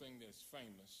something that's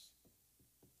famous.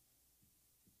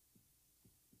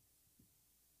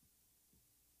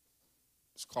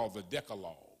 It's called the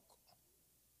Decalogue.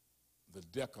 The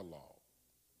Decalogue.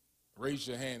 Raise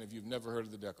your hand if you've never heard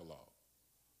of the Decalogue.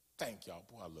 Thank y'all.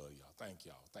 Boy, I love y'all. Thank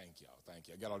y'all. Thank y'all. Thank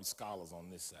y'all. I got all these scholars on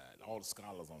this side. All the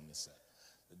scholars on this side.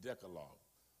 The Decalogue.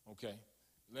 Okay.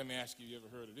 Let me ask you, you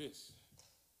ever heard of this?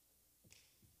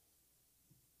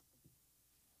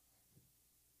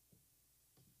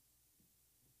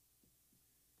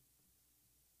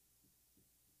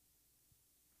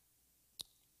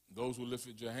 Those who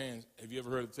lifted your hands, have you ever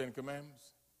heard of the Ten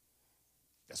Commandments?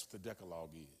 That's what the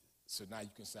Decalogue is. So now you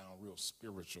can sound real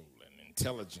spiritual and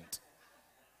intelligent.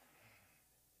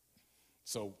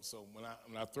 So when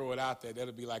I throw it out there,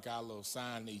 that'll be like our little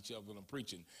sign to each other when I'm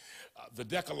preaching. The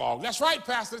Decalogue. That's right,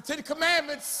 Pastor, the Ten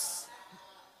Commandments.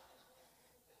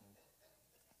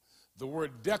 The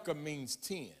word deca means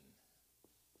 10.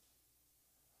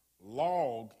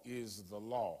 Log is the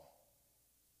law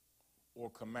or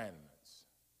commandments.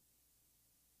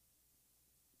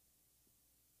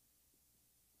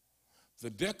 The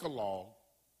Decalogue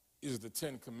is the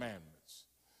 10 Commandments.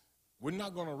 We're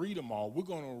not going to read them all. We're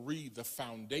going to read the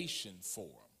foundation for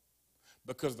them.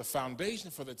 Because the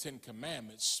foundation for the 10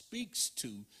 Commandments speaks to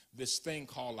this thing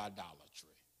called idolatry.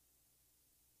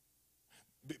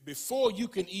 Before you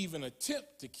can even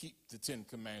attempt to keep the 10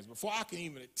 Commandments, before I can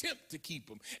even attempt to keep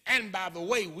them, and by the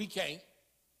way, we can't,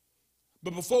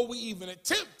 but before we even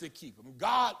attempt to keep them,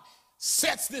 God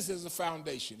sets this as a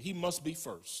foundation. He must be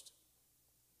first.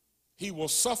 He will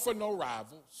suffer no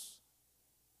rivals.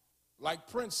 Like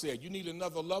Prince said, you need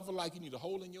another lover like you need a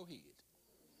hole in your head.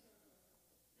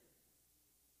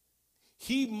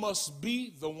 He must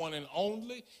be the one and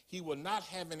only. He will not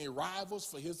have any rivals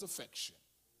for his affection.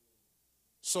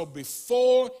 So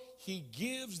before he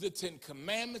gives the 10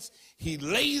 Commandments, he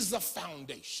lays a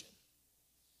foundation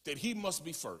that he must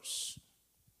be first.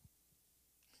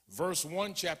 Verse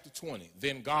 1, chapter 20.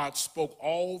 Then God spoke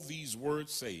all these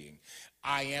words, saying,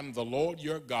 I am the Lord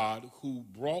your God who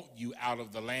brought you out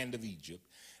of the land of Egypt,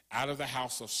 out of the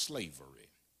house of slavery.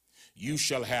 You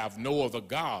shall have no other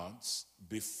gods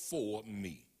before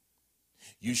me.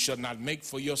 You shall not make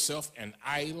for yourself an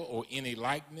idol or any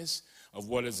likeness of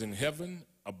what is in heaven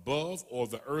above, or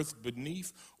the earth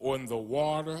beneath, or in the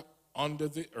water under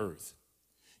the earth.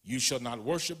 You shall not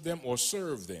worship them or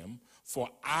serve them, for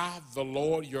I, the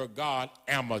Lord your God,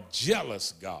 am a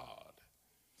jealous God,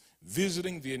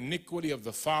 visiting the iniquity of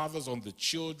the fathers on the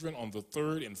children, on the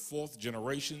third and fourth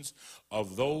generations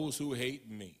of those who hate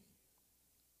me.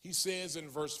 He says in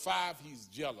verse 5, he's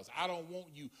jealous. I don't want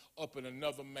you up in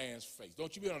another man's face.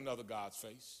 Don't you be on another God's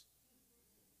face.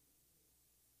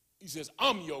 He says,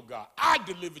 I'm your God. I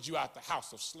delivered you out the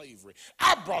house of slavery.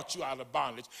 I brought you out of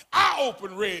bondage. I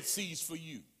opened Red Seas for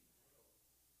you.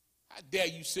 How dare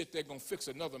you sit there going to fix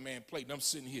another man's plate and I'm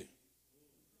sitting here.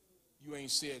 You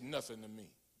ain't said nothing to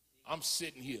me. I'm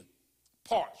sitting here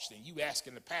parched and you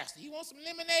asking the pastor, you want some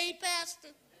lemonade, pastor?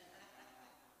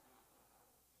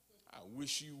 I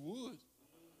wish you would.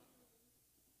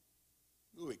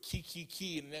 Go ahead,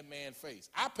 key in that man's face.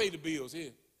 I pay the bills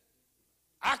here.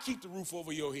 I keep the roof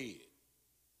over your head.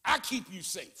 I keep you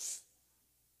safe.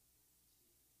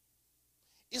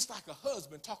 It's like a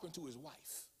husband talking to his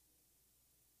wife.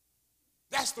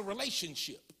 That's the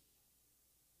relationship.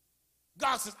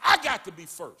 God says, I got to be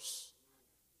first.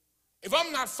 If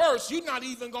I'm not first, you're not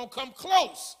even going to come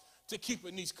close to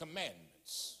keeping these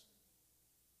commandments.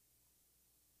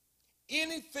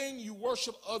 Anything you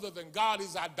worship other than God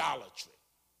is idolatry.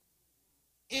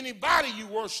 Anybody you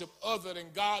worship other than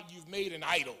God, you've made an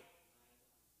idol.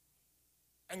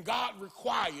 And God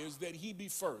requires that he be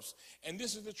first. And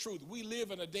this is the truth. We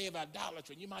live in a day of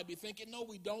idolatry. You might be thinking, no,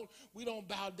 we don't. We don't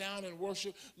bow down and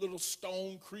worship little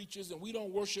stone creatures, and we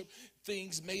don't worship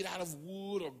things made out of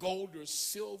wood or gold or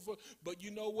silver. But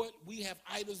you know what? We have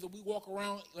idols that we walk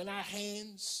around in our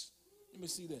hands. Let me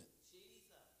see that.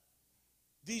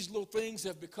 These little things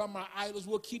have become our idols.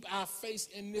 We'll keep our face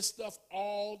in this stuff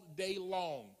all day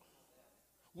long.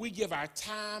 We give our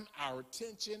time, our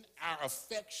attention, our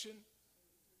affection.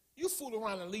 You fool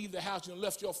around and leave the house and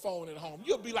left your phone at home.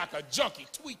 You'll be like a junkie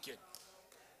tweaking.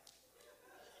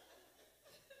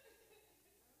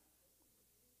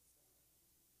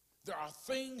 There are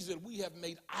things that we have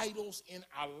made idols in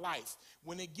our life.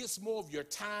 When it gets more of your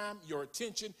time, your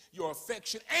attention, your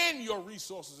affection, and your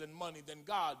resources and money than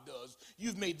God does,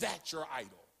 you've made that your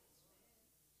idol.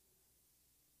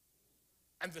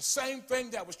 And the same thing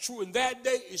that was true in that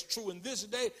day is true in this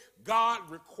day. God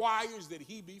requires that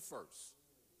he be first.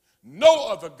 No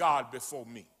other God before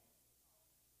me.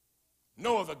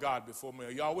 No other God before me.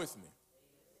 Are y'all with me?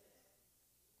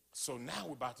 So now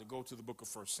we're about to go to the book of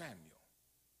 1 Samuel.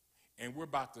 And we're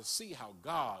about to see how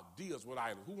God deals with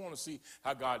idols. Who want to see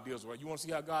how God deals with idols? You want to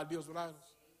see how God deals with idols?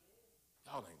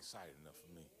 Y'all ain't excited enough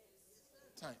for me.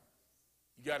 Time.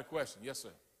 You got a question? Yes, sir.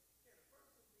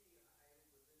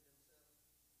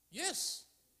 Yes.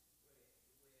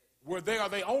 Where they are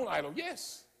their own idol.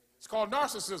 Yes. It's called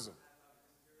narcissism.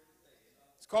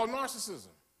 It's called narcissism.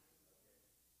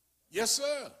 Yes,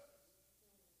 sir.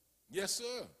 Yes,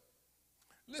 sir.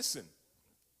 Listen,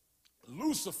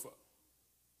 Lucifer,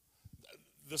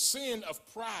 the sin of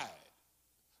pride,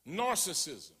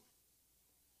 narcissism,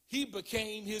 he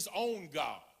became his own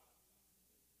God.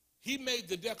 He made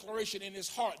the declaration in his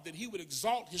heart that he would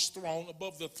exalt his throne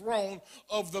above the throne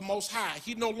of the Most High.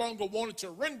 He no longer wanted to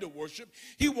render worship.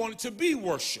 He wanted to be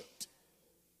worshiped.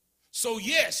 So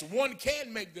yes, one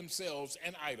can make themselves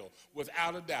an idol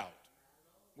without a doubt.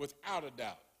 Without a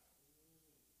doubt.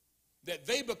 That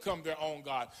they become their own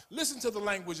God. Listen to the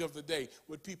language of the day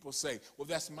when people say, well,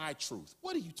 that's my truth.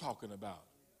 What are you talking about?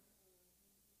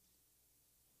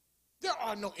 There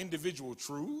are no individual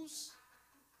truths.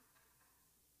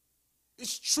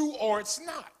 It's true or it's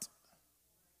not.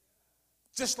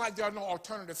 Just like there are no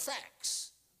alternative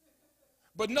facts.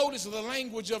 But notice the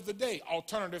language of the day,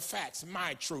 alternative facts,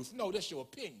 my truth. No, that's your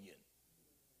opinion.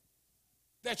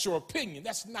 That's your opinion.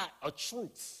 That's not a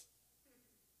truth.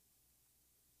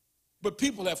 But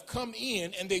people have come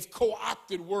in and they've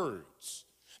co-opted words.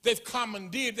 They've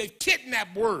commandeered, they've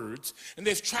kidnapped words, and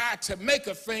they've tried to make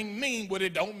a thing mean what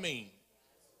it don't mean.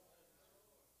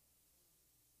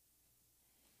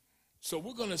 So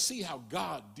we're going to see how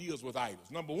God deals with idols.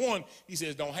 Number one, he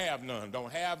says, don't have none.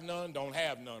 Don't have none, don't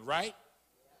have none, right?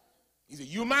 He said,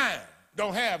 you mine,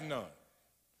 don't have none.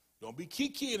 Don't be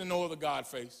kiki in no other God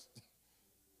face.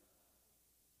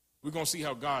 We're going to see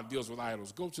how God deals with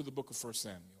idols. Go to the book of 1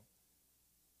 Samuel.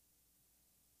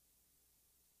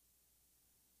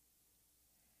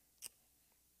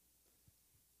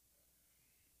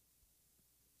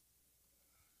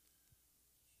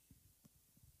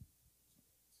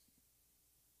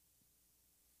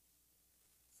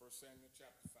 Samuel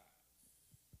chapter 5.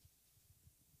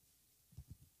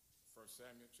 1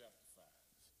 Samuel chapter 5.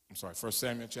 I'm sorry, 1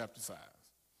 Samuel chapter 5.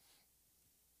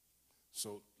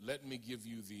 So let me give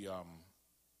you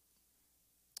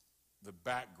the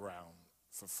background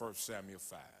for 1 Samuel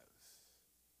 5.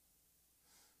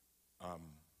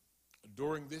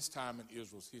 During this time in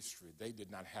Israel's history, they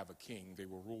did not have a king. They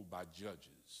were ruled by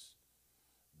judges.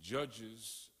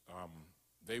 Judges,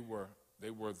 they were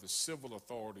the civil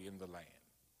authority in the land.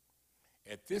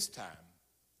 At this time,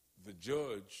 the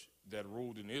judge that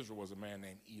ruled in Israel was a man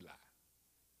named Eli.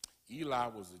 Eli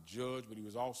was a judge, but he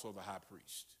was also the high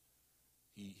priest.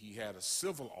 He had a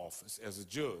civil office as a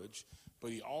judge, but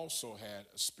he also had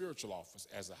a spiritual office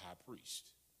as a high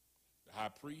priest. The high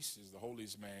priest is the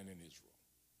holiest man in Israel.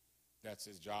 That's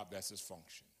his job, that's his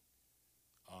function.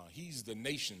 He's the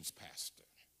nation's pastor.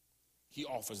 He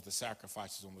offers the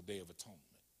sacrifices on the Day of Atonement.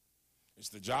 It's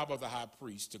the job of the high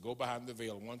priest to go behind the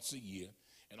veil once a year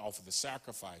and offer the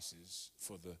sacrifices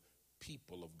for the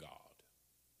people of God.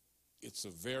 It's a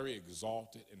very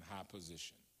exalted and high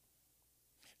position.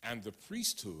 And the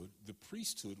priesthood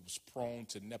was prone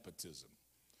to nepotism.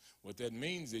 What that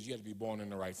means is you have to be born in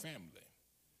the right family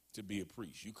to be a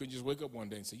priest. You couldn't just wake up one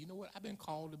day and say, you know what, I've been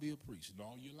called to be a priest.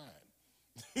 No, you're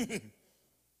lying.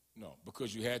 No,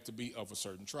 because you had to be of a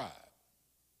certain tribe.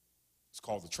 It's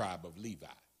called the tribe of Levi.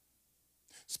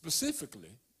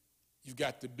 Specifically, you've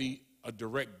got to be a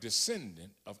direct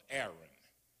descendant of Aaron,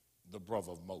 the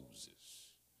brother of Moses.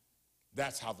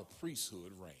 That's how the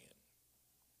priesthood ran.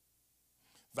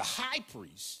 The high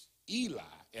priest, Eli,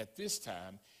 at this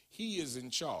time, he is in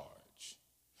charge.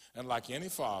 And like any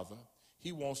father,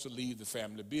 he wants to leave the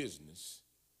family business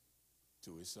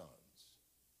to his sons.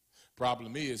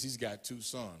 Problem is, he's got two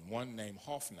sons, one named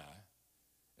Hophni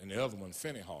and the other one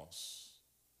Phinehas,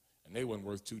 and they weren't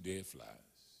worth two dead flies.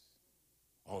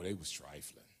 Oh, they was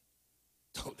trifling.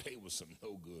 Oh, they was some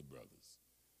no good brothers.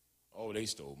 Oh, they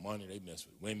stole money. They messed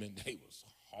with women. They was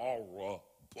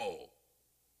horrible.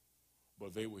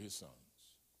 But they were his sons.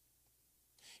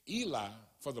 Eli,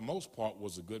 for the most part,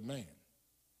 was a good man,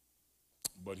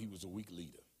 but he was a weak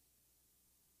leader.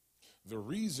 The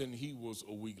reason he was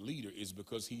a weak leader is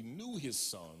because he knew his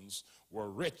sons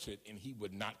were wretched and he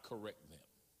would not correct them.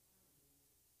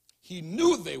 He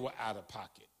knew they were out of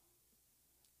pocket,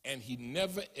 and he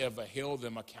never ever held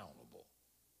them accountable.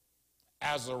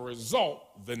 As a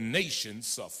result, the nation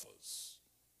suffers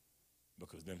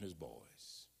because them his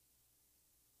boys.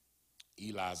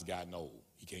 Eli's gotten old.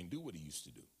 He can't do what he used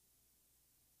to do.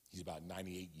 He's about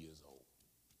 98 years old.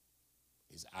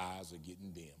 His eyes are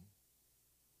getting dim.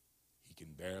 He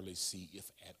can barely see,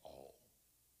 if at all.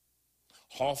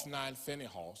 Hophni and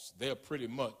Phinehas, they're pretty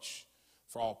much,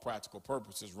 for all practical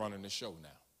purposes, running the show now.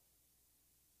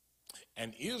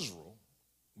 And Israel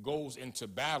goes into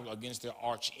battle against their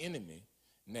arch enemy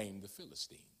named the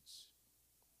Philistines.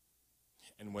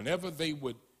 And whenever they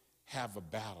would have a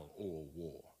battle or a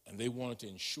war, and they wanted to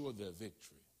ensure their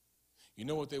victory, you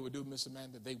know what they would do, Miss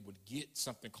Amanda? They would get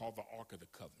something called the Ark of the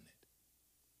Covenant.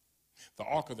 The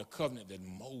Ark of the Covenant that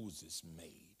Moses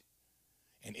made.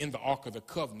 And in the Ark of the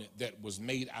Covenant that was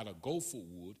made out of gopher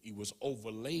wood, it was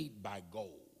overlaid by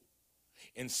gold.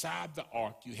 Inside the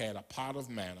ark, you had a pot of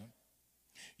manna,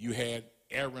 you had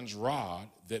Aaron's rod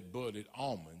that budded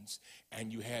almonds,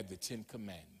 and you had the Ten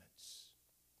Commandments.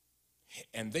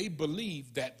 And they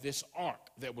believed that this ark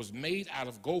that was made out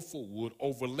of gopher wood,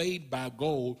 overlaid by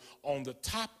gold, on the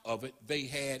top of it, they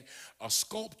had a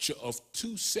sculpture of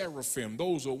two seraphim.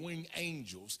 Those are winged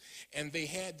angels. And they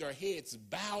had their heads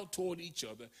bowed toward each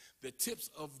other. The tips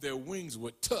of their wings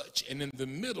would touch. And in the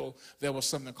middle, there was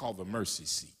something called the mercy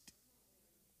seat.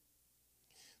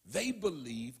 They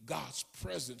believe God's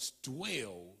presence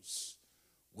dwells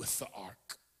with the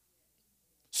ark.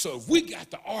 So if we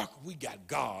got the ark, we got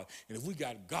God. And if we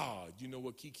got God, you know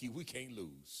what, Kiki, we can't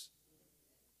lose.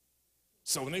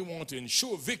 So when they wanted to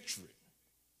ensure victory,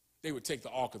 they would take the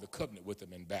Ark of the Covenant with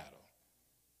them in battle.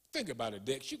 Think about it,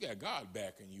 Dex. You got God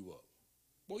backing you up.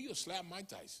 Boy, you'll slap Mike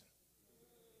Tyson.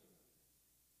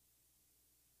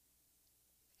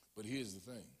 But here's the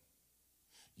thing.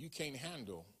 You can't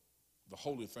handle the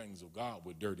holy things of God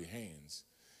with dirty hands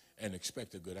and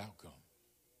expect a good outcome.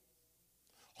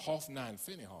 Hophni and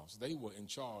Phinehas, they were in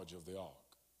charge of the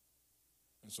ark.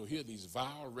 And so here these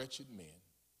vile, wretched men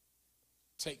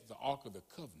take the Ark of the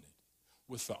Covenant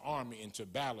with the army into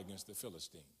battle against the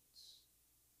Philistines.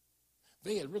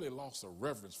 They had really lost a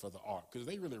reverence for the ark because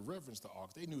they really reverenced the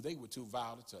ark. They knew they were too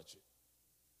vile to touch it.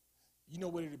 You know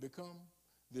what it had become?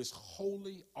 This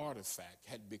holy artifact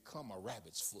had become a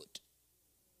rabbit's foot,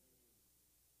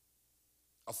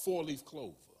 a four-leaf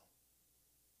clover,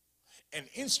 an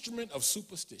instrument of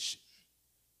superstition.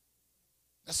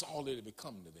 That's all it had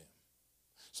become to them.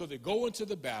 So they go into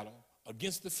the battle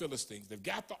against the Philistines. They've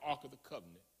got the Ark of the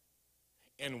Covenant.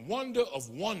 And wonder of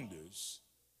wonders,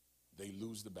 they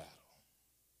lose the battle.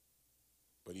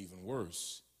 But even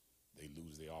worse, they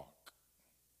lose the ark.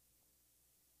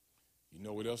 You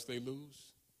know what else they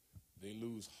lose? They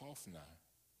lose Hophni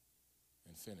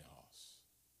and Phinehas.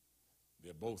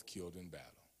 They're both killed in battle.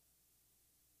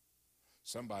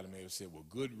 Somebody may have said, well,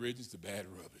 good riddance to bad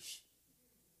rubbish.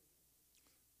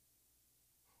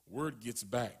 Word gets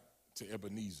back to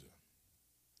Ebenezer.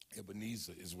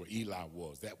 Ebenezer is where Eli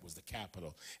was. That was the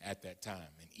capital at that time.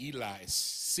 And Eli is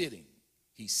sitting.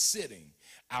 He's sitting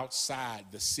outside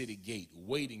the city gate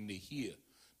waiting to hear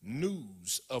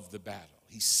news of the battle.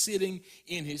 He's sitting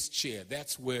in his chair.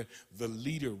 That's where the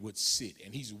leader would sit.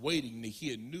 And he's waiting to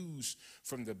hear news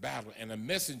from the battle. And a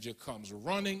messenger comes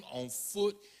running on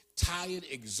foot, tired,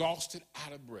 exhausted,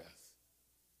 out of breath.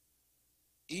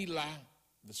 Eli,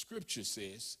 the scripture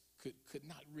says, could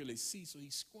not really see, so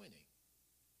he's squinting.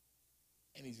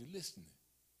 And he's listening.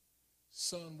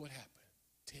 Son, what happened?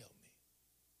 Tell me.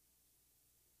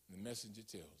 And the messenger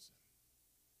tells him,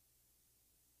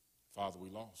 Father, we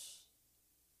lost.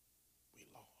 We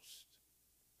lost.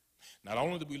 Not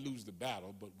only did we lose the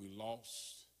battle, but we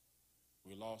lost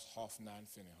Hophni and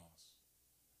Phinehas,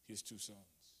 his two sons.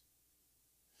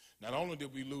 Not only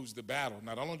did we lose the battle,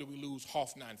 not only did we lose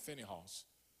Hophni and Phinehas,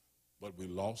 but we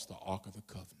lost the Ark of the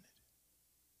Covenant.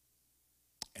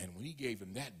 And when he gave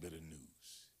him that bit of news,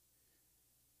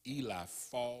 Eli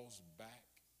falls back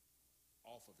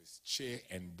off of his chair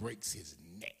and breaks his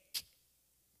neck.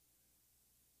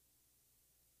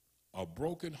 A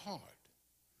broken heart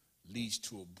leads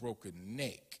to a broken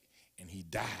neck, and he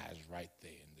dies right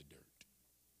there in the dirt.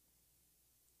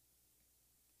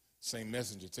 Same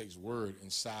messenger takes word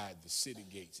inside the city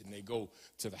gates, and they go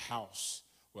to the house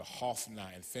where Hophni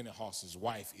and Phinehas'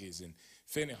 wife is. And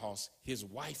Phinehas, his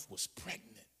wife, was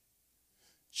pregnant.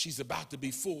 She's about to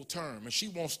be full term, and she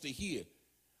wants to hear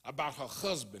about her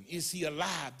husband. Is he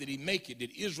alive? Did he make it?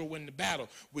 Did Israel win the battle?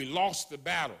 We lost the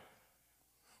battle.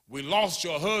 We lost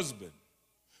your husband.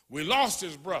 We lost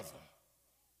his brother.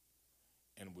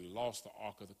 And we lost the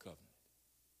Ark of the Covenant.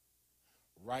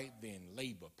 Right then,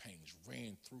 labor pains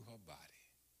ran through her body.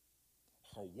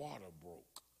 Her water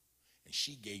broke, and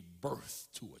she gave birth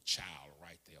to a child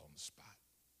right there on the spot.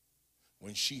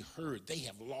 When she heard they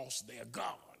have lost their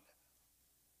God,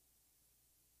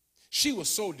 she was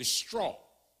so distraught.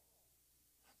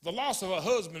 The loss of her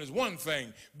husband is one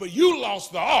thing, but you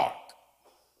lost the ark.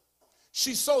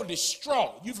 She's so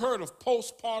distraught. You've heard of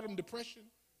postpartum depression?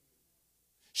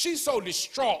 She's so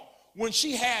distraught when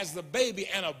she has the baby,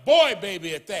 and a boy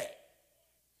baby at that.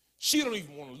 She don't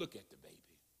even want to look at the baby.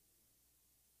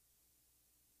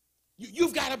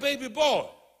 You've got a baby boy.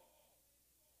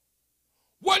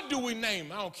 What do we name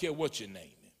him? I don't care what you name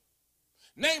him.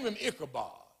 Name him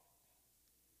Ichabod.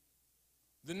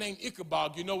 The name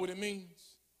Ichabod, you know what it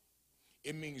means?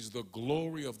 It means the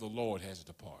glory of the Lord has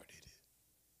departed.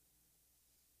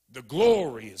 The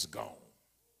glory is gone.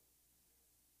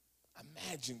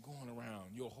 Imagine going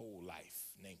around your whole life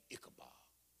named Ichabod.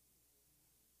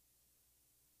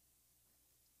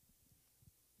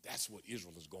 That's what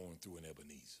Israel is going through in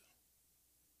Ebenezer.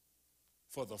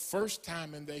 For the first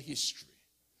time in their history,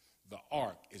 the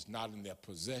ark is not in their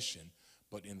possession,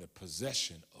 but in the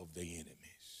possession of their enemies.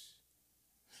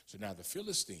 So now the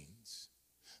Philistines,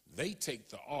 they take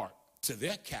the ark to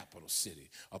their capital city,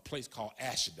 a place called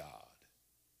Ashdod.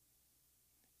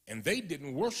 And they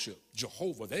didn't worship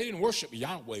Jehovah. They didn't worship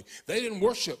Yahweh. They didn't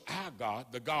worship our God,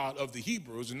 the God of the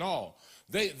Hebrews and all.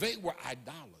 They were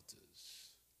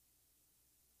idolaters.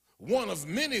 One of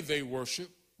many they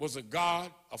worshiped was a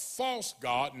god, a false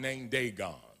god named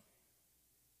Dagon.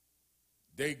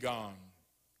 Dagon,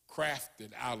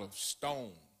 crafted out of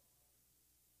stone,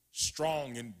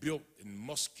 strong and built and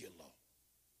muscular.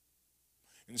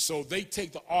 And so they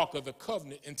take the Ark of the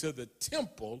Covenant into the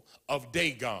temple of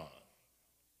Dagon.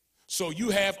 So you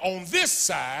have on this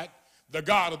side the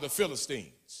God of the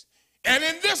Philistines. And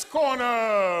in this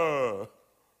corner,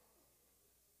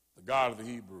 the God of the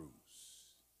Hebrews.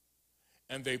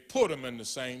 And they put them in the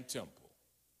same temple.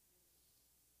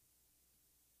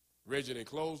 Reggie, they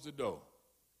close the door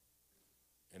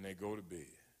and they go to bed.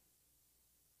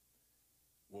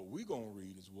 What we're going to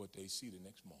read is what they see the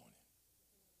next morning.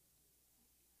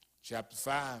 Chapter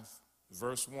 5,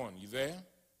 verse 1. You there?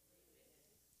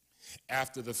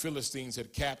 After the Philistines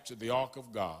had captured the ark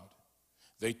of God,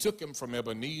 they took him from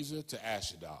Ebenezer to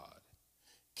Ashdod,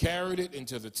 carried it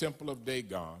into the temple of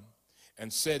Dagon,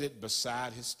 and set it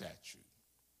beside his statue.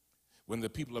 When the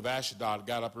people of Ashdod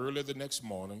got up early the next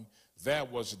morning, there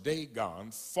was Dagon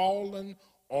fallen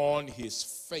on his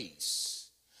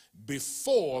face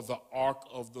before the ark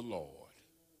of the Lord.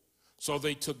 So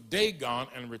they took Dagon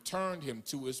and returned him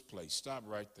to his place. Stop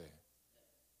right there.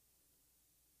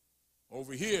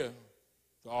 Over here,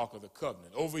 the Ark of the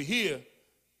Covenant. Over here,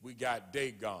 we got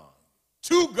Dagon.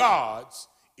 Two gods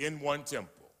in one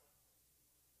temple.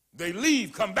 They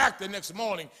leave, come back the next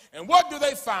morning, and what do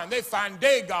they find? They find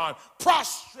Dagon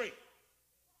prostrate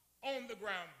on the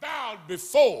ground, bowed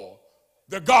before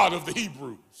the God of the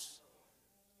Hebrews.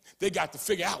 They got to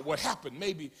figure out what happened.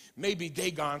 Maybe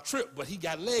Dagon tripped, but he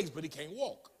got legs, but he can't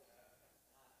walk.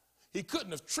 He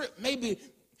couldn't have tripped. Maybe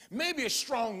a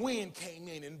strong wind came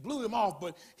in and blew him off,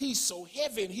 but he's so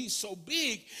heavy and he's so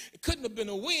big, it couldn't have been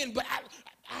a wind, but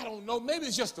I don't know. Maybe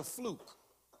it's just a fluke.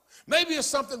 Maybe it's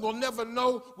something we'll never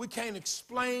know, we can't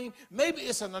explain. Maybe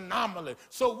it's an anomaly.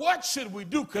 So what should we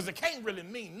do? Because it can't really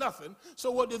mean nothing.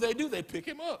 So what do? They pick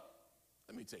him up.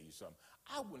 Let me tell you something.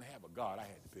 I wouldn't have a God I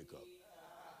had to pick up.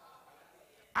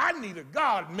 I need a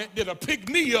God that'll pick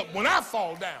me up when I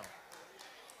fall down.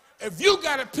 If you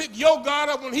got to pick your God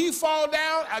up when he fall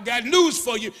down, I got news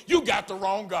for you. You got the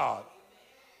wrong God.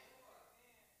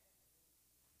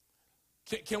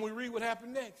 Can we read what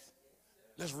happened next?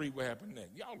 Let's read what happened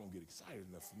next. Y'all don't get excited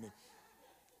enough for me.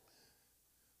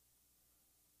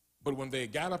 But when they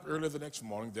got up early the next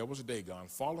morning, there was Dagon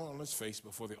fallen on his face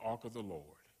before the ark of the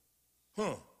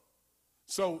Lord.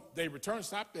 So they returned.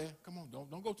 Stop there. Come on,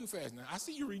 don't go too fast now. I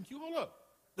see you reading. Hold up.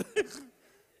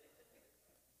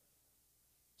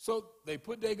 So they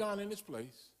put Dagon in his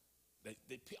place.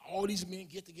 All these men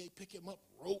get together, pick him up,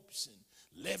 ropes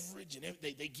and leverage and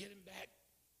everything. They get him back.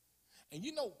 And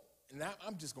you know, now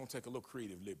I'm just going to take a little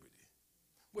creative liberty.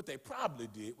 What they probably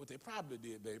did, they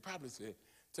probably said,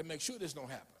 to make sure this don't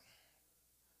happen.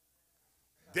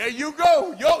 There you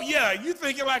go. Yeah, you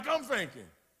thinking like I'm thinking.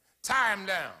 tie him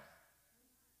down,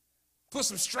 put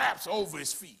some straps over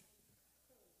his feet,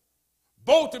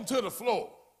 bolt him to the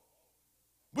floor.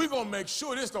 We're going to make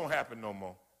sure this don't happen no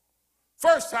more.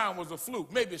 First time was a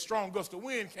fluke. Maybe a strong gust of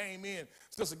wind came in,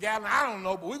 just a gallon. I don't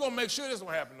know, but we're going to make sure this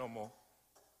don't happen no more.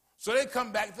 So they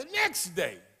come back the next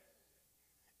day.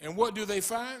 And what do they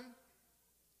find?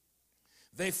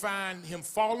 They find him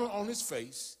falling on his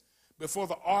face before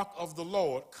the ark of the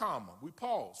Lord, comma. We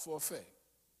pause for effect.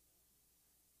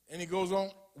 And he goes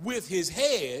on, with his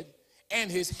head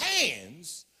and his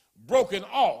hands broken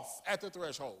off at the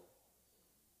threshold.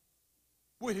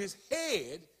 With his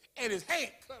head and his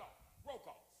hand cut off, broke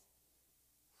off.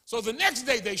 So the next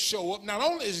day they show up. Not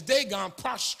only is Dagon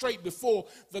prostrate before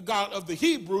the God of the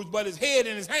Hebrews, but his head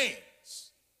and his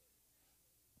hands.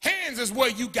 Hands is where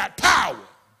you got power.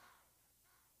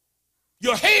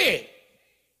 Your head,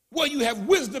 where you have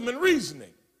wisdom and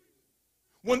reasoning.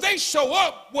 When they show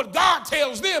up, what God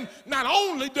tells them, not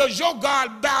only does your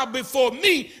God bow before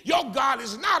me, your God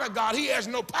is not a God. He has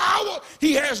no power,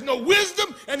 he has no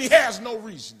wisdom, and he has no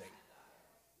reasoning.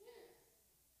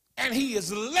 And he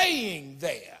is laying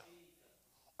there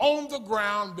on the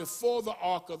ground before the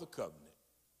Ark of the Covenant.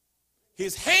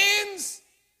 His hands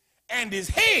and his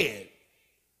head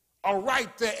are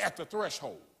right there at the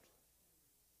threshold.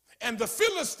 And the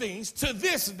Philistines, to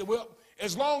this, well,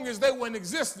 as long as they were in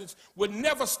existence, would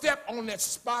never step on that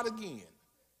spot again.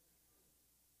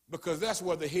 Because that's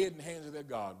where the head and hands of their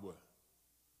God were.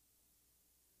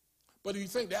 But do you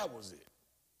think that was it?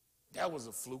 That was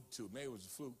a fluke too. Maybe it was a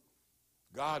fluke.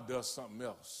 God does something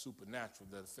else supernatural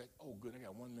that affect. Oh, good, I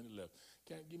got 1 minute left.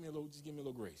 Just give me a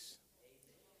little grace.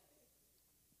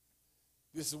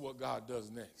 This is what God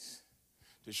does next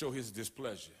to show his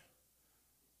displeasure.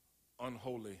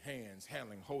 Unholy hands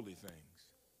handling holy things.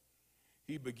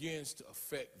 He begins to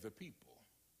affect the people.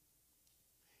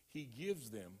 He gives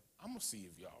them, I'm going to see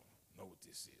if y'all know what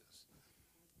this is.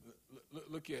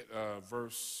 Look at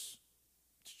verse,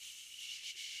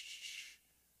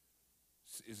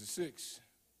 is it 6?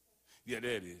 Yeah,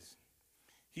 there it is.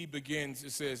 He begins,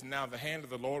 it says, now the hand of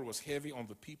the Lord was heavy on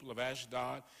the people of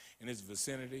Ashdod and its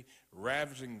vicinity,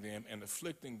 ravaging them and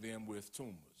afflicting them with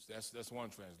tumors. That's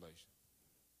one translation.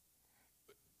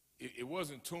 It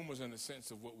wasn't tumors in the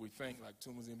sense of what we think like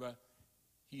tumors, but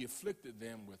he afflicted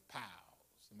them with piles.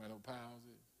 Anybody know what piles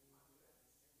is?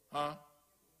 Huh?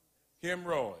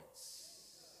 Hemorrhoids.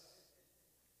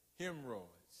 Hemorrhoids.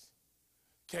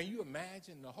 Can you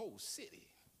imagine the whole city?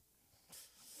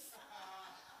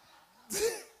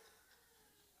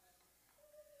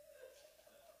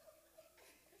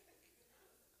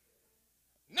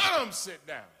 None of them sit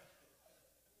down.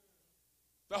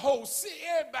 The whole city,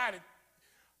 everybody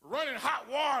running hot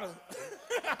water.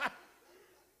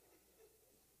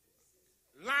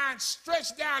 Line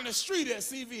stretched down the street at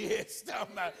CVS.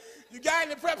 Talking about, you got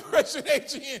any preparation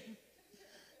agent?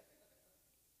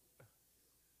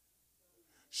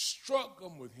 Struck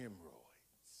them with hemorrhoids.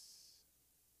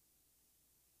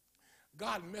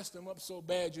 God messed them up so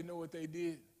bad, you know what they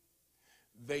did?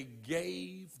 They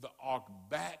gave the ark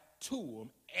back to them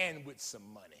and with some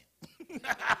money.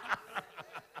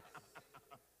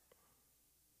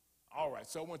 All right,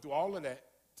 so I went through all of that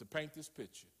to paint this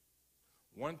picture.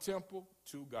 One temple,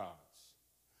 two gods.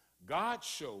 God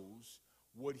shows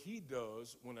what he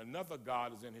does when another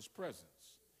God is in his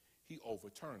presence. He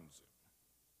overturns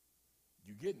it.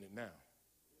 You getting it now?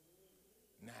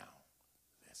 Now,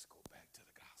 let's go back to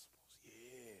the Gospels.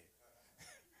 Yeah.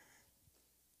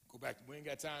 Go back. We ain't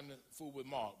got time to fool with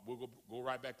Mark. We'll go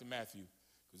right back to Matthew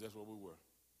because that's where we were.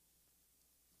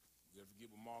 You have to get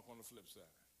with Mark on the flip side.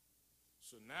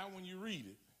 So now when you read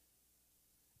it,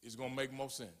 it's going to make more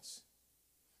sense.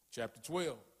 Chapter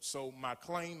 12. So my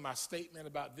claim, my statement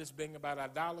about this being about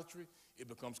idolatry, it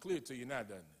becomes clear to you now,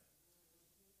 doesn't it?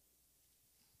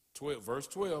 12, verse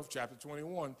 12, chapter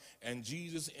 21. And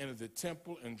Jesus entered the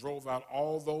temple and drove out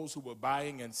all those who were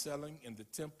buying and selling in the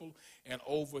temple and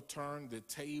overturned the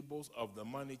tables of the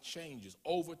money changers.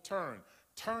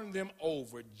 Turn them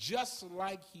over just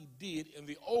like he did in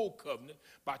the old covenant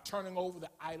by turning over the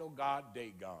idol god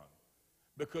Dagon.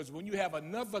 Because when you have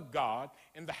another god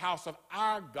in the house of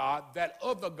our God, that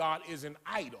other god is an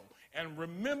idol. And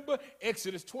remember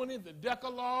Exodus 20, the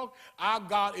Decalogue, our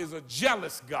God is a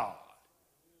jealous God.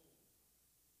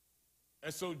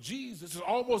 And so Jesus is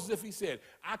almost as if he said,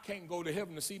 I can't go to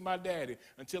heaven to see my daddy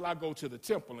until I go to the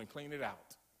temple and clean it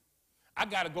out. I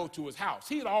got to go to his house.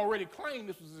 He had already claimed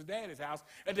this was his daddy's house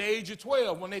at the age of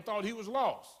 12 when they thought he was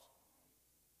lost.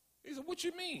 He said, what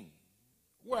you mean?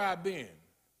 Where I been?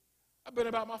 I've been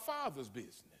about my father's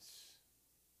business.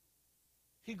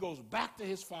 He goes back to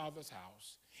his father's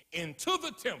house into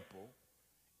the temple,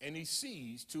 and he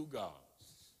sees two gods.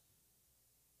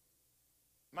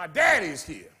 My daddy's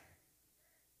here,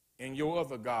 and your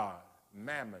other god,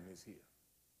 Mammon, is here.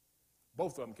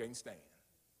 Both of them can't stand.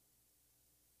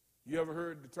 You ever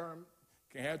heard the term,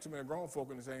 can't have too many grown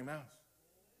folk in the same house?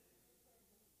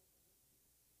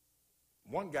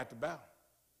 One got to bow.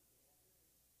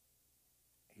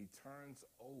 He turns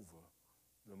over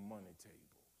the money tables.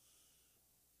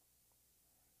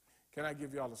 Can I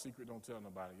give y'all a secret? Don't tell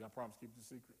nobody. Y'all promise to keep the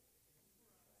secret?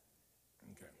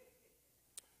 Okay.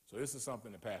 So this is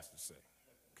something the pastors say.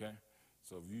 Okay.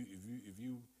 So if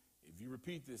you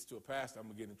repeat this to a pastor, I'm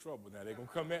gonna get in trouble. Now they're gonna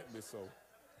come at me. So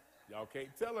y'all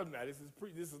can't tell them that.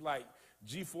 This is like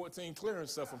G14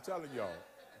 clearance stuff. I'm telling y'all.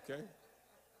 Okay.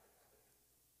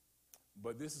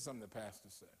 But this is something the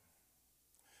pastors say.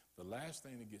 The last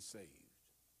thing to get saved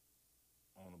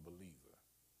on a believer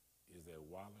is their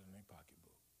wallet and their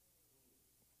pocketbook.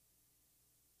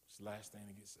 It's the last thing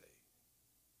to get saved.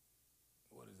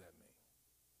 What does that mean?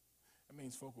 That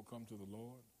means folk will come to the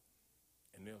Lord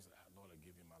and they'll say, Lord, I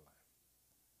give you my life.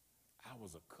 I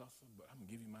was a cusser, but I'm going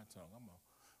to give you my tongue.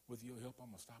 With your help,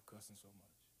 I'm going to stop cussing so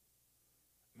much.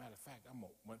 Matter of fact,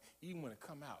 even when it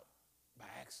come out by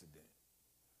accident,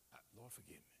 Lord,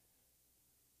 forgive me.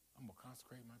 I'm going to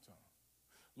consecrate my tongue.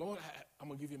 Lord,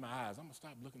 I'm going to give you my eyes. I'm going to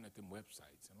stop looking at them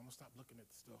websites, and I'm going to stop looking at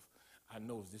the stuff I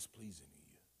know is displeasing to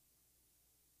you.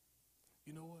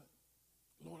 You know what?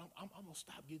 Lord, I'm going to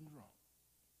stop getting drunk.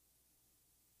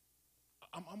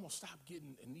 I'm going to stop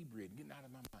getting inebriated, getting out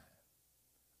of my mind.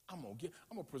 I'm going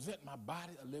to present my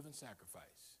body a living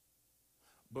sacrifice.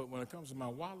 But when it comes to my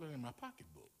wallet and my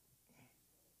pocketbook,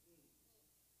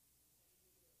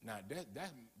 now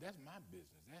that's my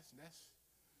business.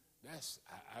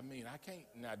 I can't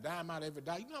now dime out every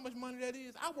dollar. You know how much money that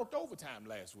is? I worked overtime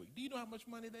last week. Do you know how much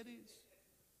money that is?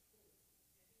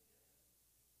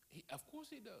 Of course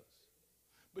he does.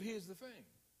 But here's the thing.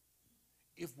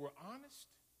 If we're honest,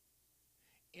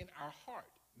 in our heart,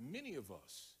 many of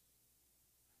us,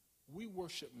 we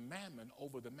worship Mammon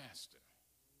over the master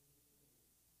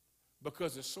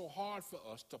because it's so hard for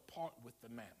us to part with the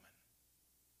Mammon.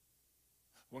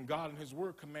 When God in his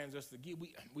word commands us to give,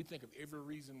 we think of every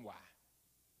reason why.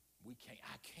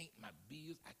 I can't my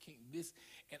bills, I can't this,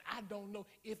 and I don't know.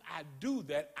 If I do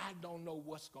that, I don't know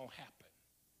what's going to happen.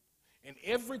 And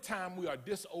every time we are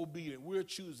disobedient, we're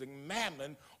choosing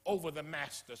Mammon over the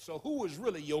master. So who is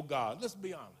really your God? Let's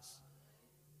be honest.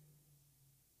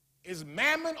 Is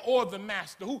Mammon or the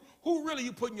master? Who really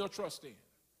you putting your trust in?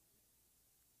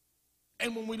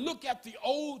 And when we look at the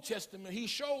Old Testament,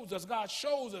 God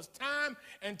shows us time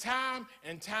and time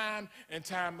and time and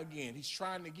time again. He's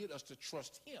trying to get us to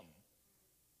trust him,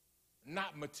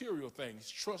 not material things.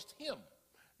 Trust him,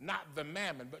 not the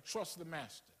Mammon, but trust the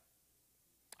master.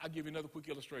 I'll give you another quick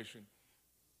illustration.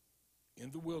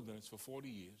 In the wilderness for 40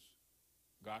 years,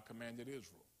 God commanded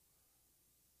Israel,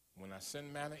 when I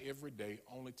send manna every day,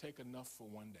 only take enough for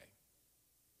one day.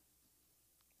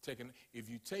 If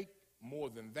you take more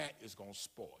than that, it's going to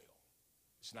spoil.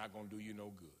 It's not going to do you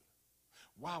no good.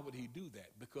 Why would he do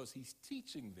that? Because he's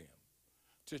teaching them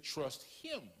to trust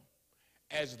him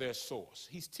as their source.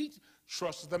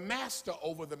 Trust the master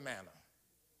over the manna.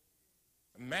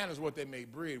 Manna is what they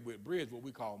made bread with. Bread is what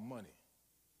we call money.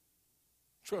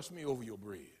 Trust me over your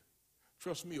bread.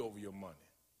 Trust me over your money.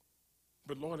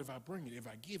 But Lord, if I bring it, if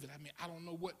I give it, I don't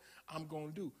know what I'm going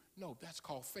to do. No, that's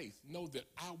called faith. Know that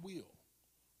I will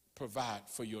provide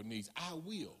for your needs. I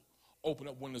will open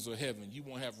up windows of heaven. You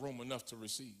won't have room enough to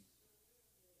receive.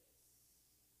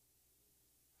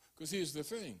 Because here's the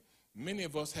thing. Many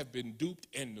of us have been duped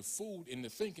and fooled into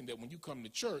thinking that when you come to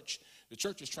church, the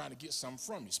church is trying to get something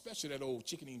from you, especially that old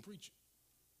chicken-eating preacher.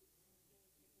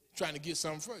 Trying to get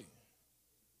something for you.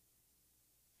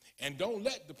 And don't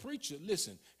let the preacher,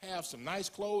 have some nice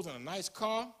clothes and a nice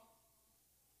car.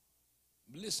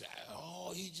 Listen,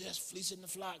 he just fleecing the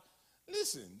flock.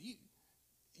 Listen,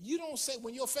 you don't say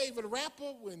when your favorite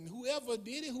rapper, when whoever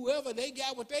did it, whoever they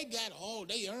got what they got,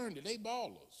 they earned it, they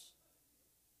ballers.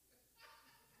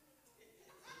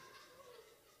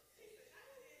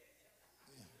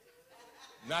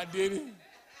 Not did he?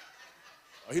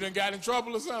 Or he done got in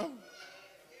trouble or something?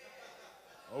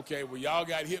 Okay, well y'all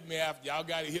got to hit me after. Y'all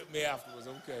got to hit me afterwards.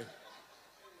 Okay.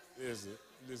 Listen.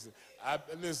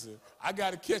 I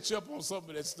got to catch up on some of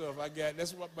that stuff.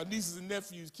 That's what my nieces and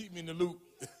nephews keep me in the loop.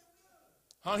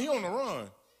 He on the run.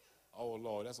 Oh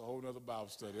Lord, that's a whole nother Bible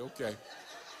study. Okay.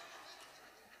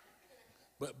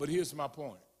 But here's my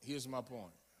point.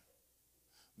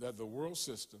 That the world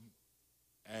system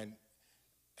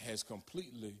has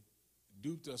completely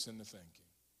duped us into thinking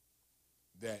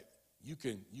that You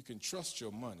can trust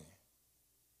your money,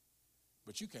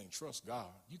 but you can't trust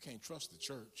God. You can't trust the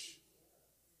church.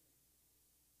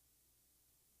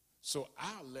 So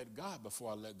I'll let God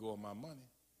before I let go of my money.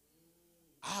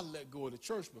 I'll let go of the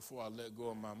church before I let go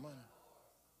of my money.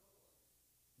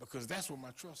 Because that's where my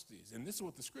trust is. And this is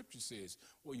what the scripture says.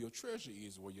 Where your treasure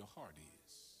is, where your heart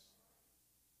is.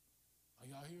 Are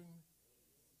y'all hearing me?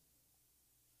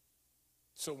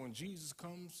 So when Jesus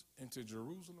comes into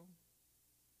Jerusalem,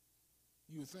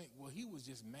 you think, well, he was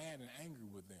just mad and angry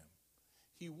with them.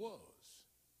 He was.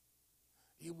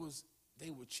 They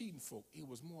were cheating folk. It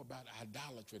was more about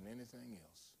idolatry than anything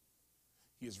else.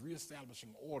 He is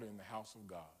reestablishing order in the house of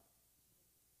God.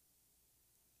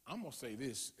 I'm going to say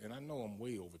this, and I know I'm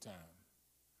way over time,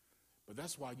 but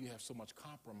that's why you have so much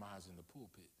compromise in the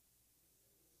pulpit.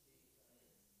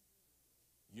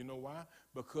 You know why?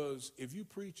 Because if you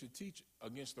preach or teach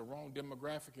against the wrong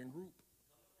demographic and group,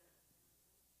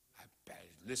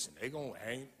 listen, they going to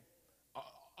hang.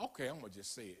 Okay, I'm going to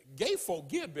just say it. Gay folk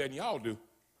give better than y'all do.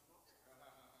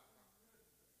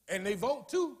 And they vote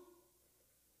too.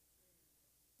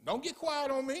 Don't get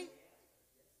quiet on me.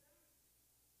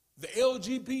 The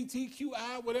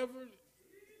LGBTQI, whatever.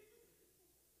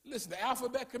 Listen, the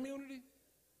alphabet community,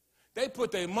 they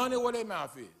put their money where their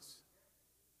mouth is.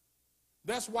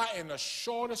 That's why in a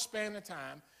shorter span of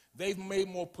time, they've made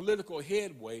more political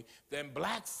headway than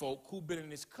black folk who've been in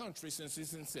this country since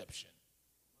its inception.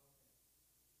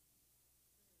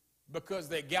 Because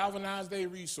they galvanize their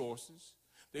resources.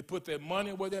 They put their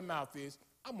money where their mouth is.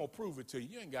 I'm going to prove it to you.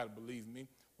 You ain't got to believe me.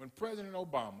 When President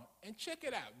Obama, and check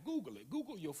it out, Google it.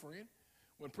 Google your friend.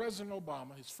 When President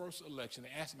Obama, his first election,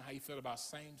 they asked him how he felt about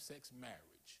same-sex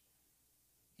marriage.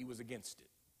 He was against it.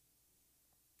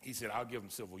 He said, I'll give them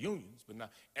civil unions, but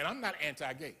not, and I'm not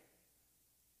anti-gay.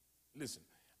 Listen,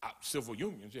 civil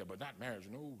unions, yeah, but not marriage.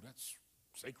 No, that's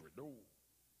sacred. No.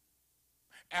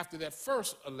 After that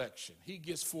first election, he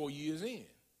gets 4 years in.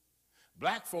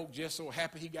 Black folk just so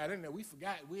happy he got in there. We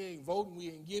forgot we ain't voting, we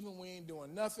ain't giving, we ain't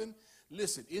doing nothing.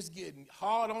 Listen, it's getting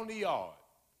hard on the yard.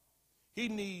 He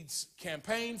needs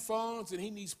campaign funds and he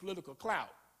needs political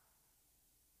clout.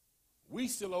 We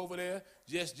still over there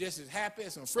just as happy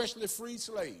as some freshly freed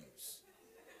slaves.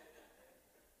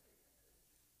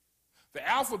 The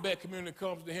alphabet community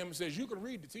comes to him and says, you can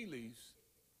read the tea leaves.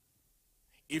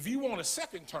 If you want a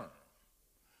second term,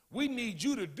 we need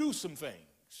you to do some things.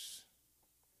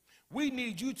 We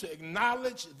need you to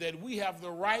acknowledge that we have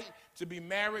the right to be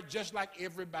married just like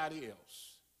everybody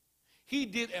else. He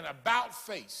did an about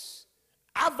face.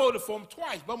 I voted for him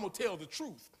twice, but I'm going to tell the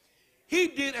truth. He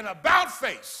did an about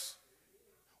face.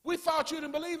 We thought you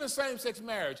didn't believe in same-sex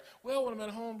marriage. Well, when I'm at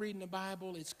home reading the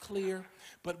Bible, it's clear.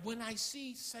 But when I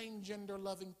see same-gender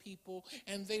loving people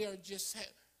and they are just,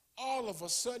 all of a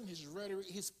sudden his rhetoric,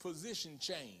 his position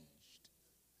changed.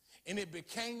 And it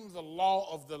became the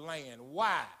law of the land.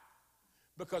 Why?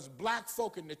 Because black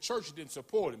folk in the church didn't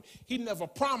support him. He never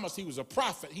promised he was a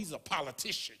prophet. He's a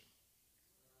politician.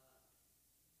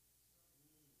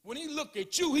 When he look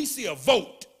at you, he see a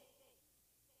vote.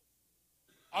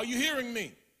 Are you hearing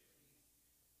me?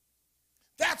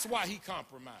 That's why he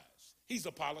compromised. He's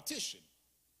a politician.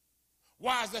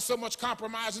 Why is there so much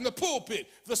compromise in the pulpit?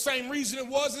 The same reason it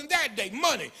was in that day,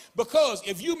 money. Because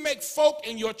if you make folk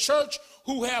in your church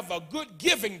who have a good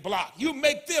giving block, you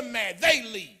make them mad, they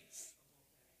leave.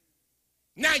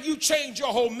 Now you change your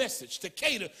whole message to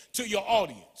cater to your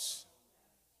audience.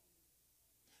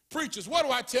 Preachers, what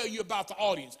do I tell you about the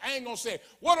audience? I ain't going to say it.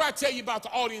 What do I tell you about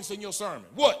the audience in your sermon?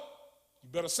 What? You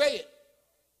better say it.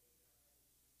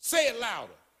 Say it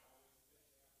louder.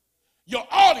 Your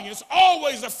audience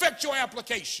always affects your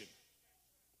application.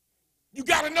 You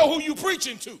got to know who you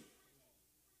preaching to.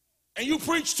 And you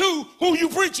preach to who you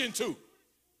preaching to.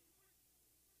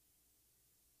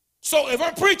 So if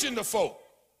I'm preaching to folk,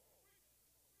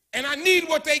 and I need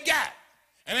what they got,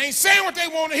 and I ain't saying what they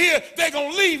want to hear, they're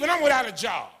going to leave, and I'm without a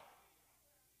job.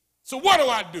 So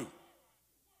what do?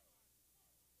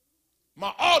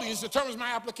 My audience determines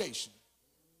my application.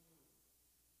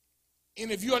 And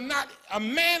if you're not a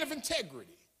man of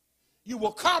integrity, you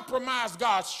will compromise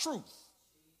God's truth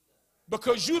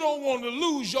because you don't want to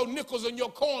lose your nickels and your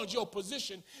coins, your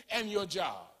position, and your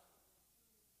job.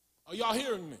 Are y'all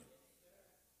hearing me?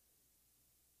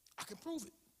 I can prove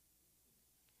it.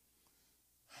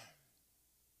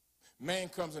 Man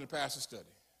comes in the pastor study.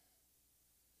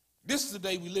 This is the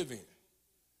day we live in.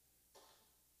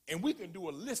 And we can do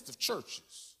a list of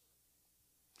churches.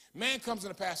 Man comes in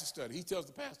the pastor study. He tells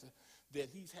the pastor that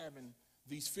he's having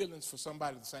these feelings for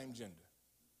somebody of the same gender.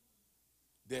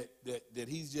 That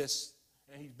he's just,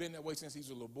 and he's been that way since he was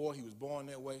a little boy. He was born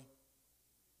that way.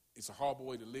 It's a horrible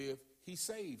way to live. He's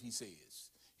saved, he says.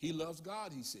 He loves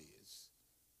God, he says.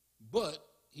 But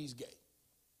he's gay.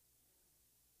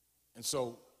 And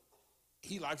so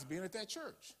he likes being at that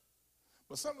church.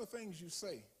 But some of the things you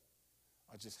say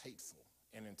are just hateful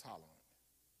and intolerant.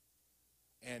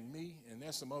 And me, and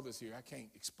there's some others here, I can't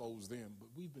expose them, but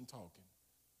we've been talking.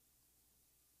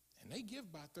 And they give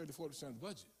about 30-40% of the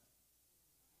budget.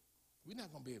 We're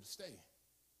not going to be able to stay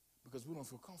because we don't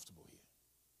feel comfortable here.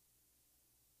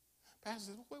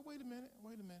 Pastor says, wait a minute.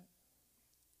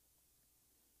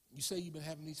 You say you've been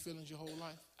having these feelings your whole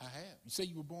life? I have. You say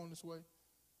you were born this way?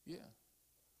 Yeah.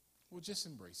 Well, just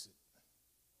embrace it.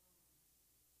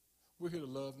 We're here to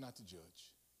love, not to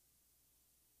judge.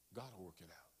 God will work it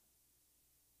out.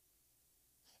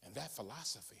 And that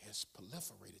philosophy has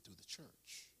proliferated through the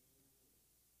church,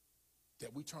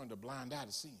 that we turned a blind eye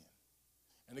to sin.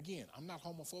 And again, I'm not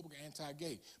homophobic or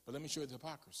anti-gay, but let me show you the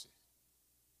hypocrisy.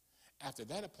 After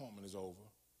that appointment is over,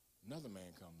 another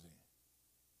man comes in.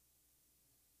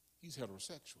 He's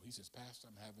heterosexual. He says, Pastor,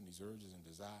 I'm having these urges and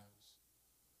desires,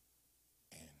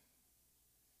 and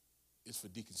it's for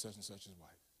Deacon such and such his wife.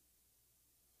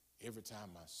 Every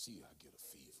time I see her, I get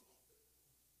a fever.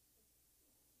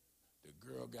 The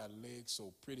girl got legs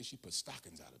so pretty, she put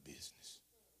stockings out of business.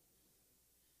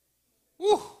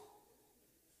 Woo!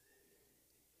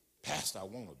 Pastor, I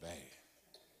want her bad.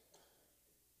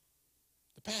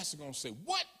 The pastor going to say,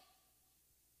 what?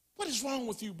 What is wrong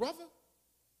with you, brother?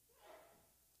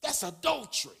 That's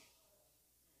adultery.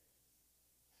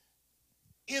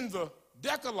 In the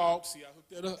Decalogue, see, I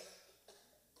hooked that up.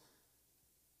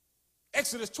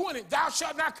 Exodus 20, thou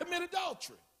shalt not commit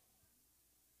adultery.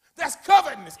 That's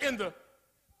covetousness. In the,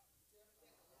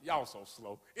 y'all so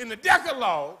slow. In the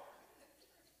Decalogue,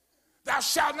 thou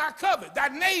shalt not covet. Thy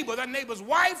neighbor's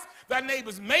wife, thy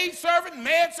neighbor's maidservant,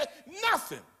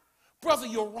 nothing. Brother,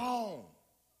 you're wrong.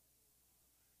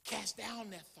 Cast down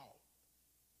that thought.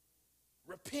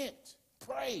 Repent.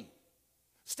 Pray.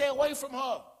 Stay away from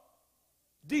her.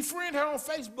 Defriend her on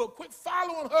Facebook. Quit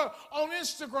following her on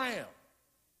Instagram.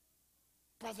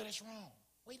 Brother, that's wrong.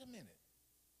 Wait a minute.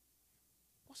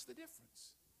 What's the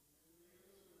difference?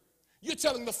 You're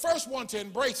telling the first one to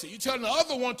embrace it. You're telling the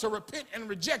other one to repent and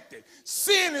reject it.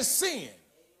 Sin is sin.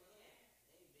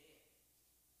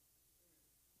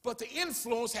 But the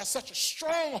influence has such a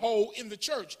stronghold in the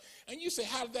church. And you say,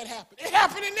 how did that happen? It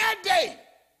happened in that day.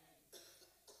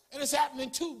 And it's happening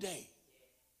today.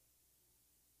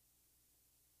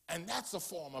 And that's a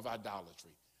form of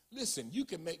idolatry. Listen, you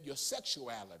can make your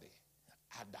sexuality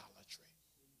idolatry.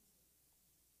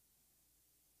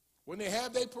 When they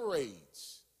have their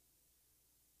parades,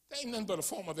 they ain't nothing but a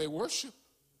form of their worship.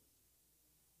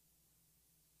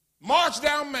 March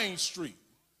down Main Street,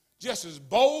 just as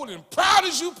bold and proud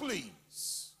as you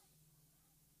please.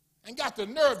 And got the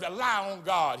nerve to lie on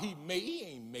God. He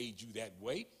ain't made you that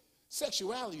way.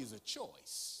 Sexuality is a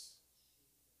choice.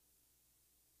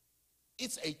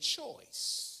 It's a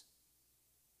choice.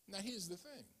 Now here's the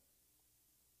thing.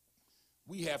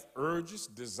 We have urges,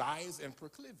 desires, and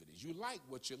proclivities. You like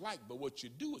what you like, but what you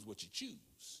do is what you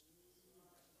choose.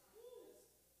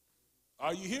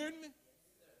 Are you hearing me?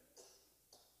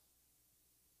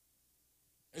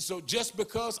 And so just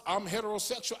because I'm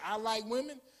heterosexual, I like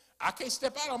women, I can't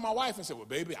step out on my wife and say, well,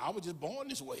 baby, I was just born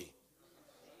this way.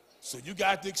 So you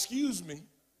got to excuse me.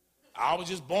 I was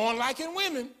just born liking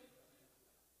women.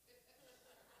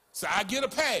 So I get a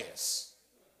pass.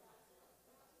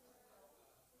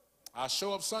 I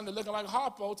show up Sunday looking like a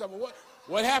Harpo. Tell me,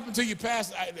 what happened to you,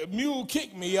 Pastor? The mule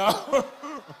kicked me, y'all.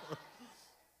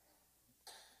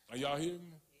 Are y'all hearing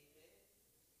me?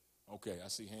 Okay, I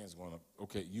see hands going up.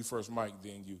 Okay, you first, Mike,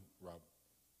 then you, Robert.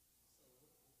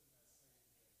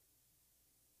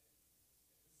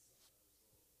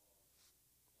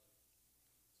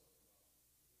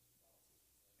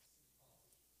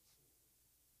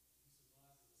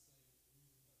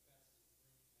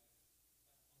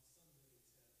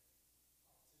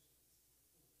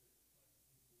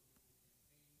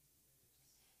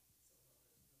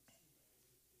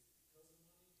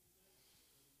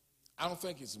 I don't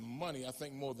think it's money. I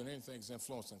think more than anything it's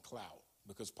influence and clout.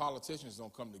 Because politicians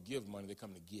don't come to give money, they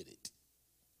come to get it.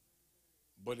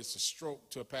 But it's a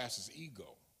stroke to a pastor's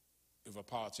ego if a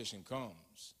politician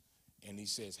comes and he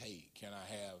says, hey, can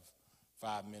I have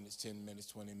 5 minutes, 10 minutes,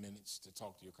 20 minutes to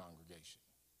talk to your congregation?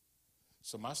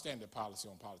 So my standard policy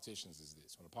on politicians is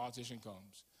this. When a politician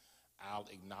comes, I'll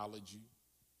acknowledge you,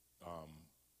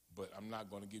 but I'm not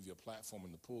going to give you a platform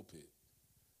in the pulpit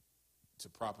to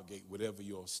propagate whatever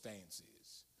your stance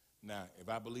is. Now, if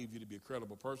I believe you to be a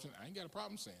credible person, I ain't got a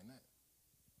problem saying that.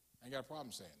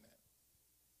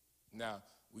 Now,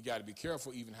 we got to be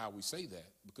careful even how we say that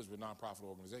because we're a nonprofit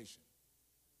organization.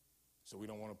 So we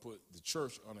don't want to put the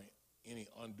church under any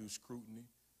undue scrutiny,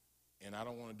 and I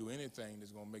don't want to do anything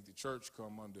that's going to make the church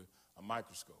come under a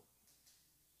microscope.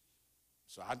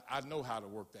 So I know how to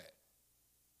work that.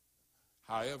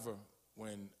 However,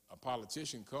 when a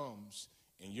politician comes,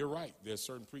 and you're right, there's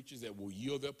certain preachers that will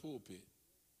yield their pulpit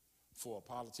for a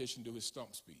politician to do his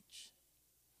stump speech.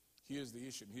 Here's the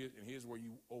issue, and here's where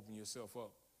you open yourself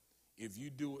up. If you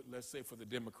do it, let's say, for the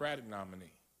Democratic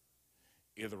nominee,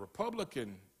 if the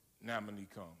Republican nominee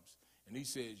comes and he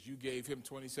says, you gave him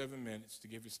 27 minutes to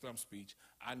give his stump speech,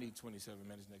 I need 27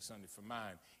 minutes next Sunday for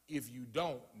mine. If you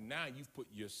don't, now you've put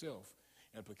yourself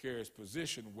in a precarious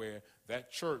position where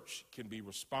that church can be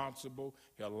responsible,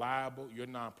 held liable, your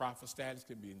nonprofit status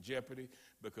can be in jeopardy,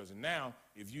 because now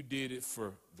if you did it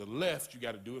for the left, you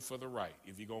got to do it for the right.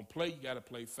 If you're going to play, you got to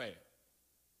play fair.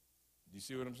 Do you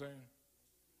see what I'm saying?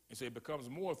 And so it becomes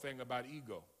more a thing about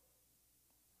ego.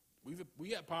 We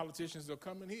got politicians that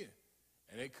come in here,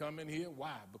 and they come in here,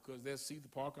 why? Because they see the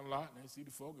parking lot, and they see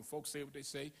the folk, and folks say what they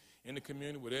say in the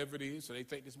community, whatever it is, so they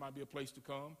think this might be a place to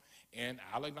come, and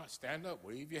I'll not stand up,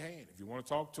 wave your hand. If you want to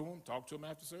talk to them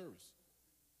after service,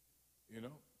 you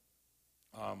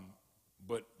know.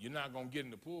 But you're not going to get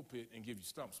in the pulpit and give your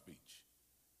stump speech.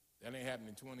 That ain't happening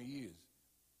in 20 years,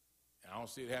 and I don't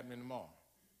see it happening tomorrow.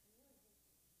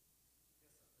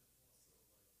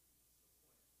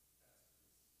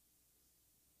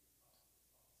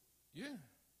 Yeah.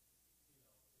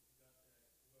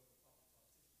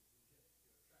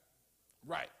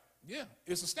 Right. Yeah.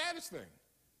 It's a status thing.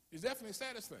 It's definitely a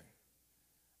status thing.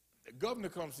 The governor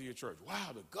comes to your church.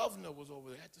 Wow, the governor was over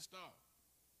there at the start.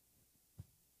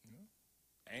 You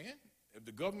know? And if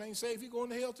the governor ain't saved, he going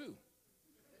to hell too.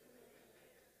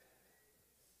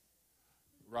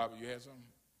 Robert, you had something?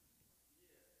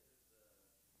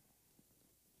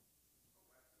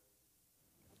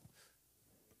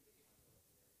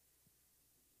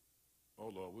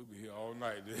 Oh, Lord, we'll be here all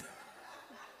night.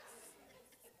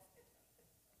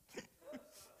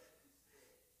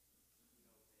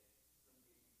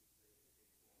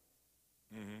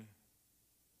 Mm-hmm.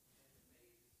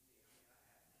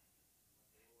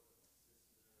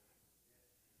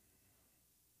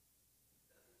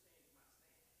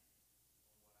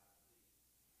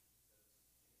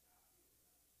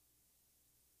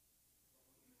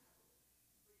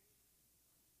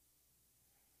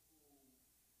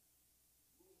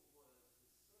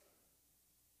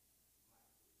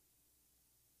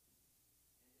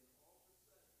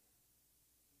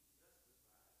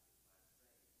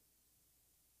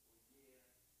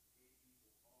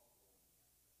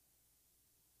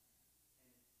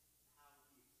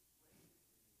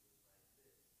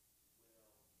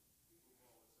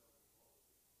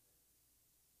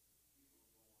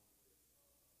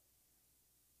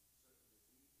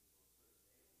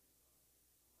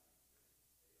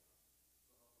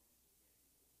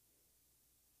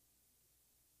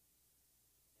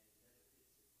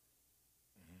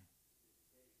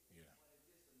 Yeah.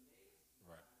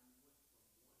 Right.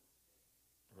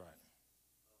 Right.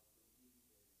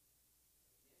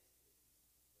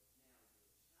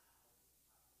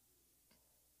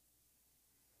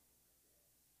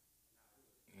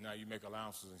 Now you make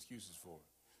allowances and excuses for it.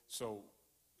 So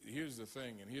here's the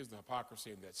thing, and here's the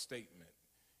hypocrisy in that statement,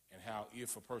 and how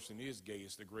if a person is gay,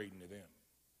 it's degrading to them.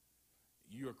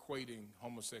 You're equating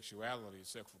homosexuality,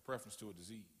 sexual preference, to a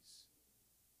disease.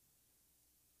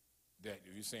 That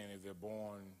if you're saying if they're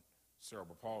born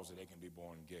cerebral palsy, they can be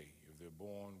born gay. If they're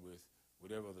born with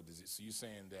whatever other disease. So you're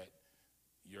saying that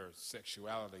your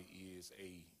sexuality is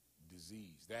a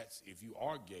disease. That's, if you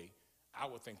are gay, I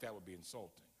would think that would be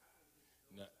insulting.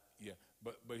 Now, yeah,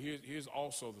 but here's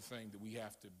also the thing that we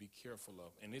have to be careful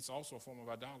of, and it's also a form of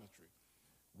idolatry.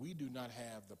 We do not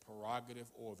have the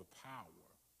prerogative or the power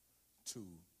to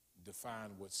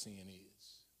define what sin is.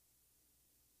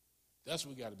 That's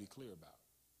what we got to be clear about.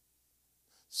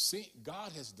 Sin,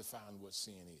 God has defined what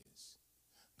sin is.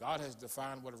 God has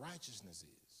defined what righteousness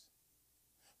is.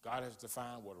 God has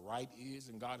defined what right is,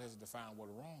 and God has defined what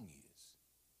wrong is.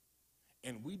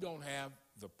 And we don't have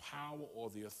the power or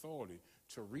the authority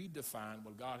to redefine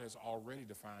what God has already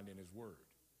defined in his word.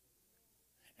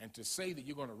 And to say that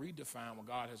you're going to redefine what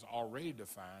God has already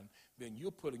defined, then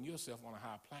you're putting yourself on a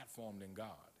higher platform than God.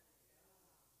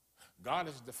 God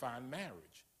has defined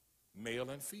marriage, male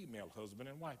and female, husband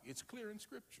and wife. It's clear in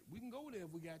Scripture. We can go there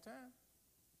if we got time.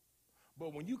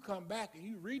 But when you come back and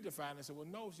you redefine and say, well,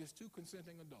 no, it's just two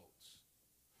consenting adults.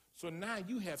 So now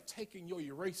you have taken your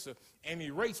eraser and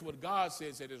erased what God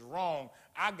says that is wrong.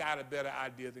 I got a better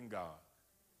idea than God.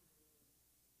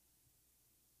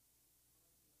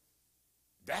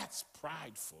 That's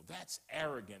prideful. That's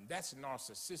arrogant. That's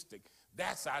narcissistic.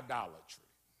 That's idolatry.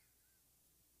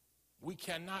 We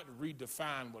cannot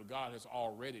redefine what God has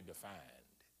already defined.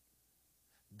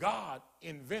 God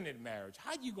invented marriage.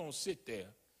 How you going to sit there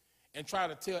and try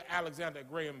to tell Alexander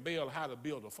Graham Bell how to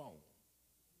build a phone?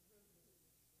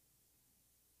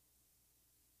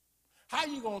 How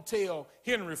you going to tell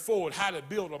Henry Ford how to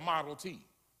build a Model T?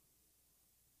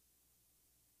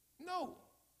 No.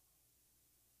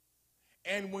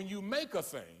 And when you make a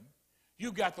thing,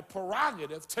 you got the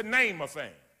prerogative to name a thing.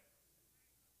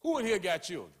 Who in here got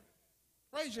children?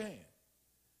 Raise your hand.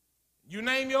 You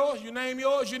name yours, you name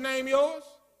yours, you name yours?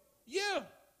 Yeah,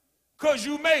 because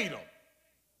you made them.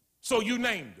 So you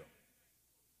named them.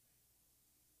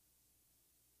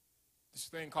 This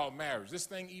thing called marriage, this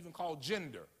thing even called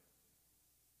gender.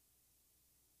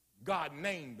 God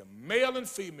named them, male and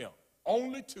female,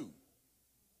 only two.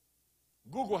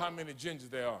 Google how many genders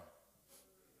there are.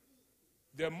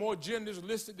 There are more genders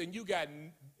listed than you got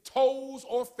toes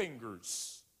or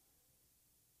fingers.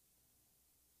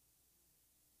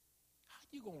 How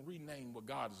you going to rename what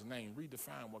God has named,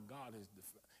 redefine what God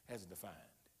has defined?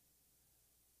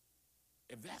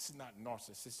 If that's not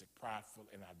narcissistic, prideful,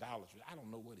 and idolatry, I don't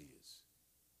know what is.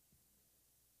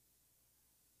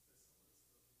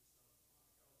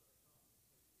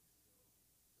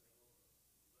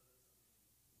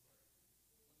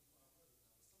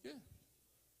 Yeah.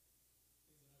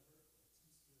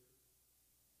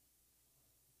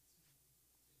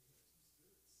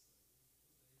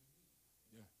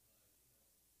 Yeah.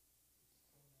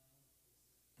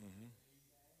 Mm-hmm.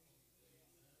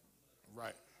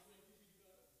 Right.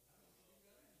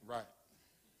 Right.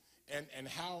 And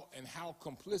how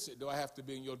complicit do I have to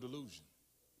be in your delusion?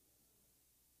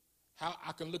 How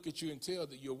I can look at you and tell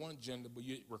that you're one gender, but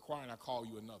you're requiring I call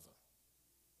you another.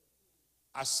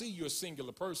 I see you're a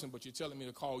singular person, but you're telling me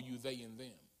to call you they and them.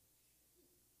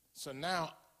 So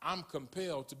now I'm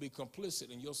compelled to be complicit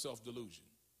in your self-delusion.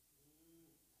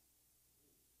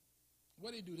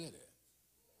 Where do you do that at?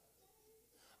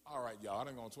 All right, y'all, I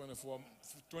done gone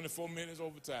 24 minutes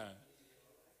over time.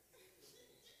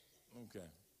 Okay.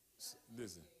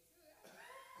 Listen.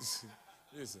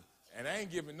 Listen. And I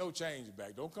ain't giving no change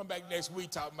back. Don't come back next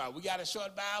week talking about we got a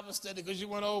short Bible study because you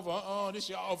went over. This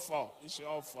your fault. It's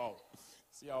your fault.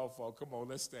 It's your fault. Come on,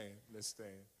 let's stand. Let's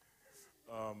stand.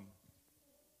 Well,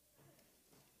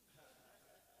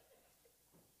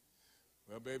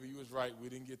 baby, you was right. We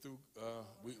didn't get through.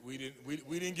 We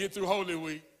didn't get through Holy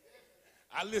Week.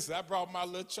 I brought my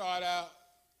little chart out.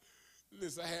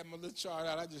 Listen, I had my little chart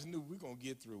out. I just knew we're gonna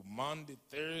get through Monday,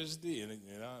 Thursday, and we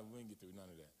didn't get through none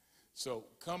of that. So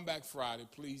come back Friday.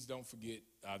 Please don't forget,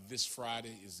 this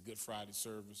Friday is Good Friday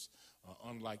service,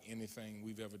 unlike anything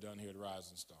we've ever done here at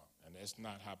Rising Star. And that's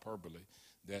not hyperbole,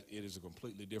 that it is a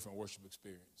completely different worship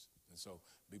experience. And so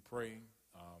be praying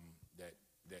that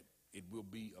it will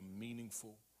be a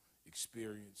meaningful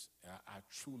experience. And I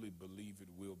truly believe it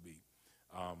will be.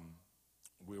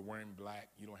 We're wearing black.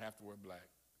 You don't have to wear black,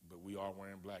 but we are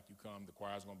wearing black. You come, the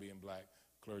choir's going to be in black,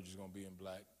 clergy's going to be in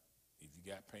black. If you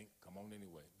got pink, come on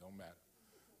anyway. Don't matter.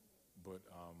 But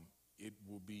it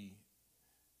will be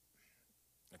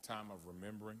a time of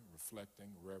remembering, reflecting,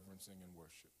 reverencing, and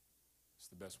worship. It's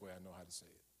the best way I know how to say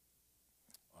it.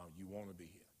 You want to be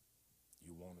here.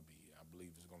 You want to be here. I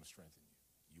believe it's going to strengthen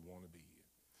you. You want to be here.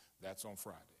 That's on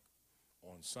Friday.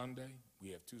 On Sunday, we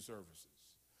have two services.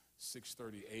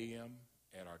 6:30 a.m.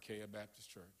 at Archaea Baptist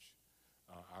Church.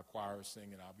 Our choir is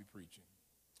singing, I'll be preaching.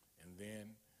 And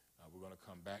then we're going to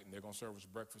come back, and they're going to serve us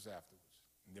breakfast afterwards.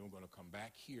 And then we're going to come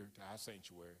back here to our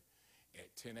sanctuary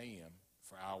at 10 a.m.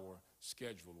 for our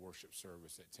scheduled worship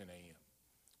service at 10 a.m.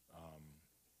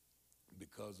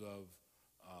 Because of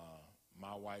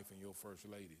my wife and your first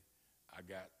lady, I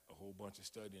got a whole bunch of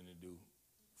studying to do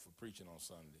for preaching on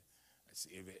Sunday.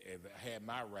 If I had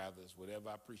my rathers, whatever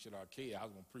I preached at Archaea, I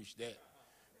was going to preach that.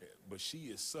 But she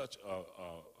is such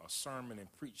a sermon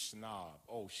and preach snob.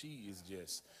 Oh, she is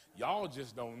just, y'all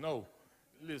just don't know.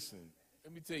 Listen,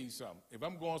 let me tell you something. If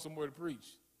I'm going somewhere to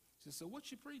preach, she'll say,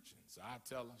 what you preaching? So I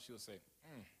tell her, she'll say,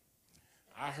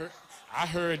 I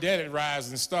heard that at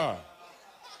Rising Star.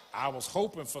 I was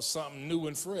hoping for something new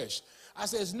and fresh. I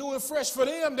said, it's new and fresh for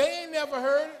them. They ain't never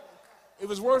heard it. It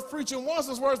was worth preaching once,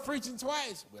 it's worth preaching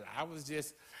twice. But I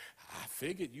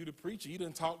figured you the preacher. You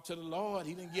didn't talk to the Lord.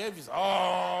 He didn't give you.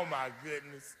 Oh, my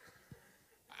goodness.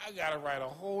 I got to write a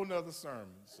whole nother sermon.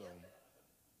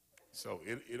 So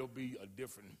it'll be a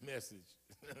different message.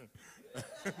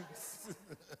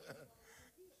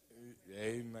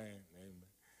 Amen. Amen.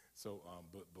 So,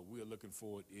 but we're looking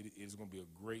forward. It is going to be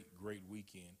a great, great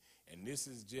weekend. And this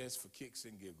is just for kicks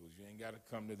and giggles. You ain't got to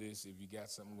come to this if you got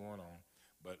something going on.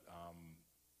 But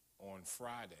on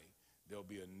Friday, there'll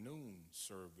be a noon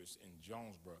service in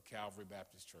Jonesboro, Calvary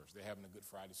Baptist Church. They're having a Good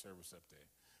Friday service up there.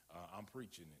 I'm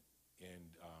preaching it.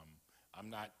 And I'm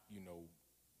not,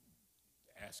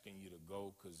 asking you to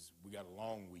go because we got a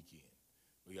long weekend.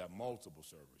 We got multiple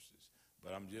services.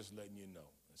 But I'm just letting you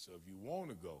know. And so if you want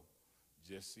to go,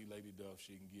 just see Lady Duff.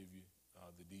 She can give you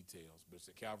the details. But it's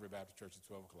at Calvary Baptist Church at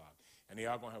 12 o'clock. And they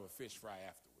are going to have a fish fry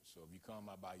afterwards. So if you come,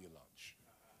 I'll buy you lunch.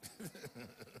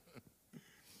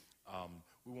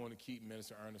 We want to keep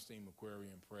Minister Ernestine McQuarrie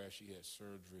in prayer. She had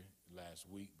surgery last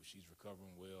week, but she's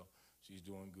recovering well. She's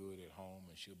doing good at home,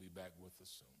 and she'll be back with us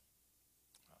soon.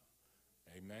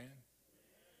 Amen?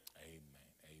 Amen.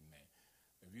 Amen.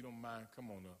 If you don't mind, come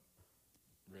on up,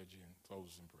 Reggie, and close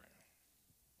us in prayer.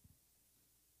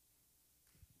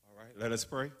 All right, let us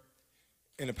pray.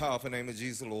 In the powerful name of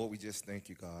Jesus, Lord, we just thank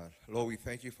you, God. Lord, we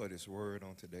thank you for this word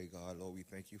on today, God. Lord, we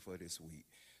thank you for this week.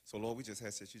 So, Lord, we just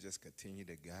ask that you just continue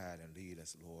to guide and lead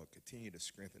us, Lord. Continue to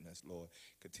strengthen us, Lord.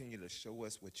 Continue to show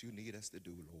us what you need us to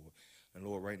do, Lord. And,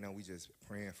 Lord, right now we just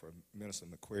praying for Minister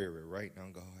McQuarrie right now,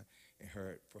 God, and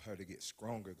for her to get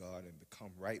stronger, God, and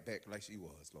become right back like she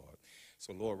was, Lord.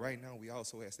 So, Lord, right now we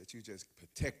also ask that you just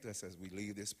protect us as we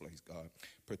leave this place, God.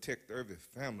 Protect every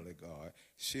family, God.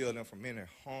 Shield them from any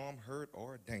harm, hurt,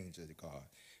 or danger, God.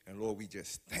 And, Lord, we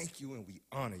just thank you and we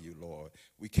honor you, Lord.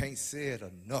 We can't say it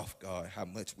enough, God, how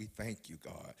much we thank you,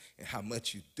 God, and how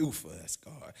much you do for us,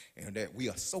 God, and that we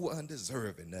are so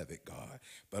undeserving of it, God.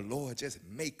 But, Lord, just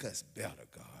make us better,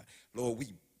 God. Lord, we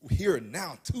here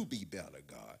now to be better,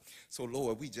 God. So,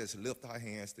 Lord, we just lift our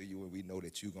hands to you and we know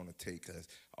that you're going to take us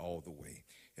all the way.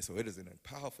 And so it is in a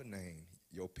powerful name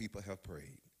your people have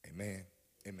prayed. Amen,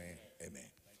 amen, amen.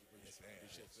 Thank you for your prayer.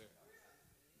 Appreciate it, sir.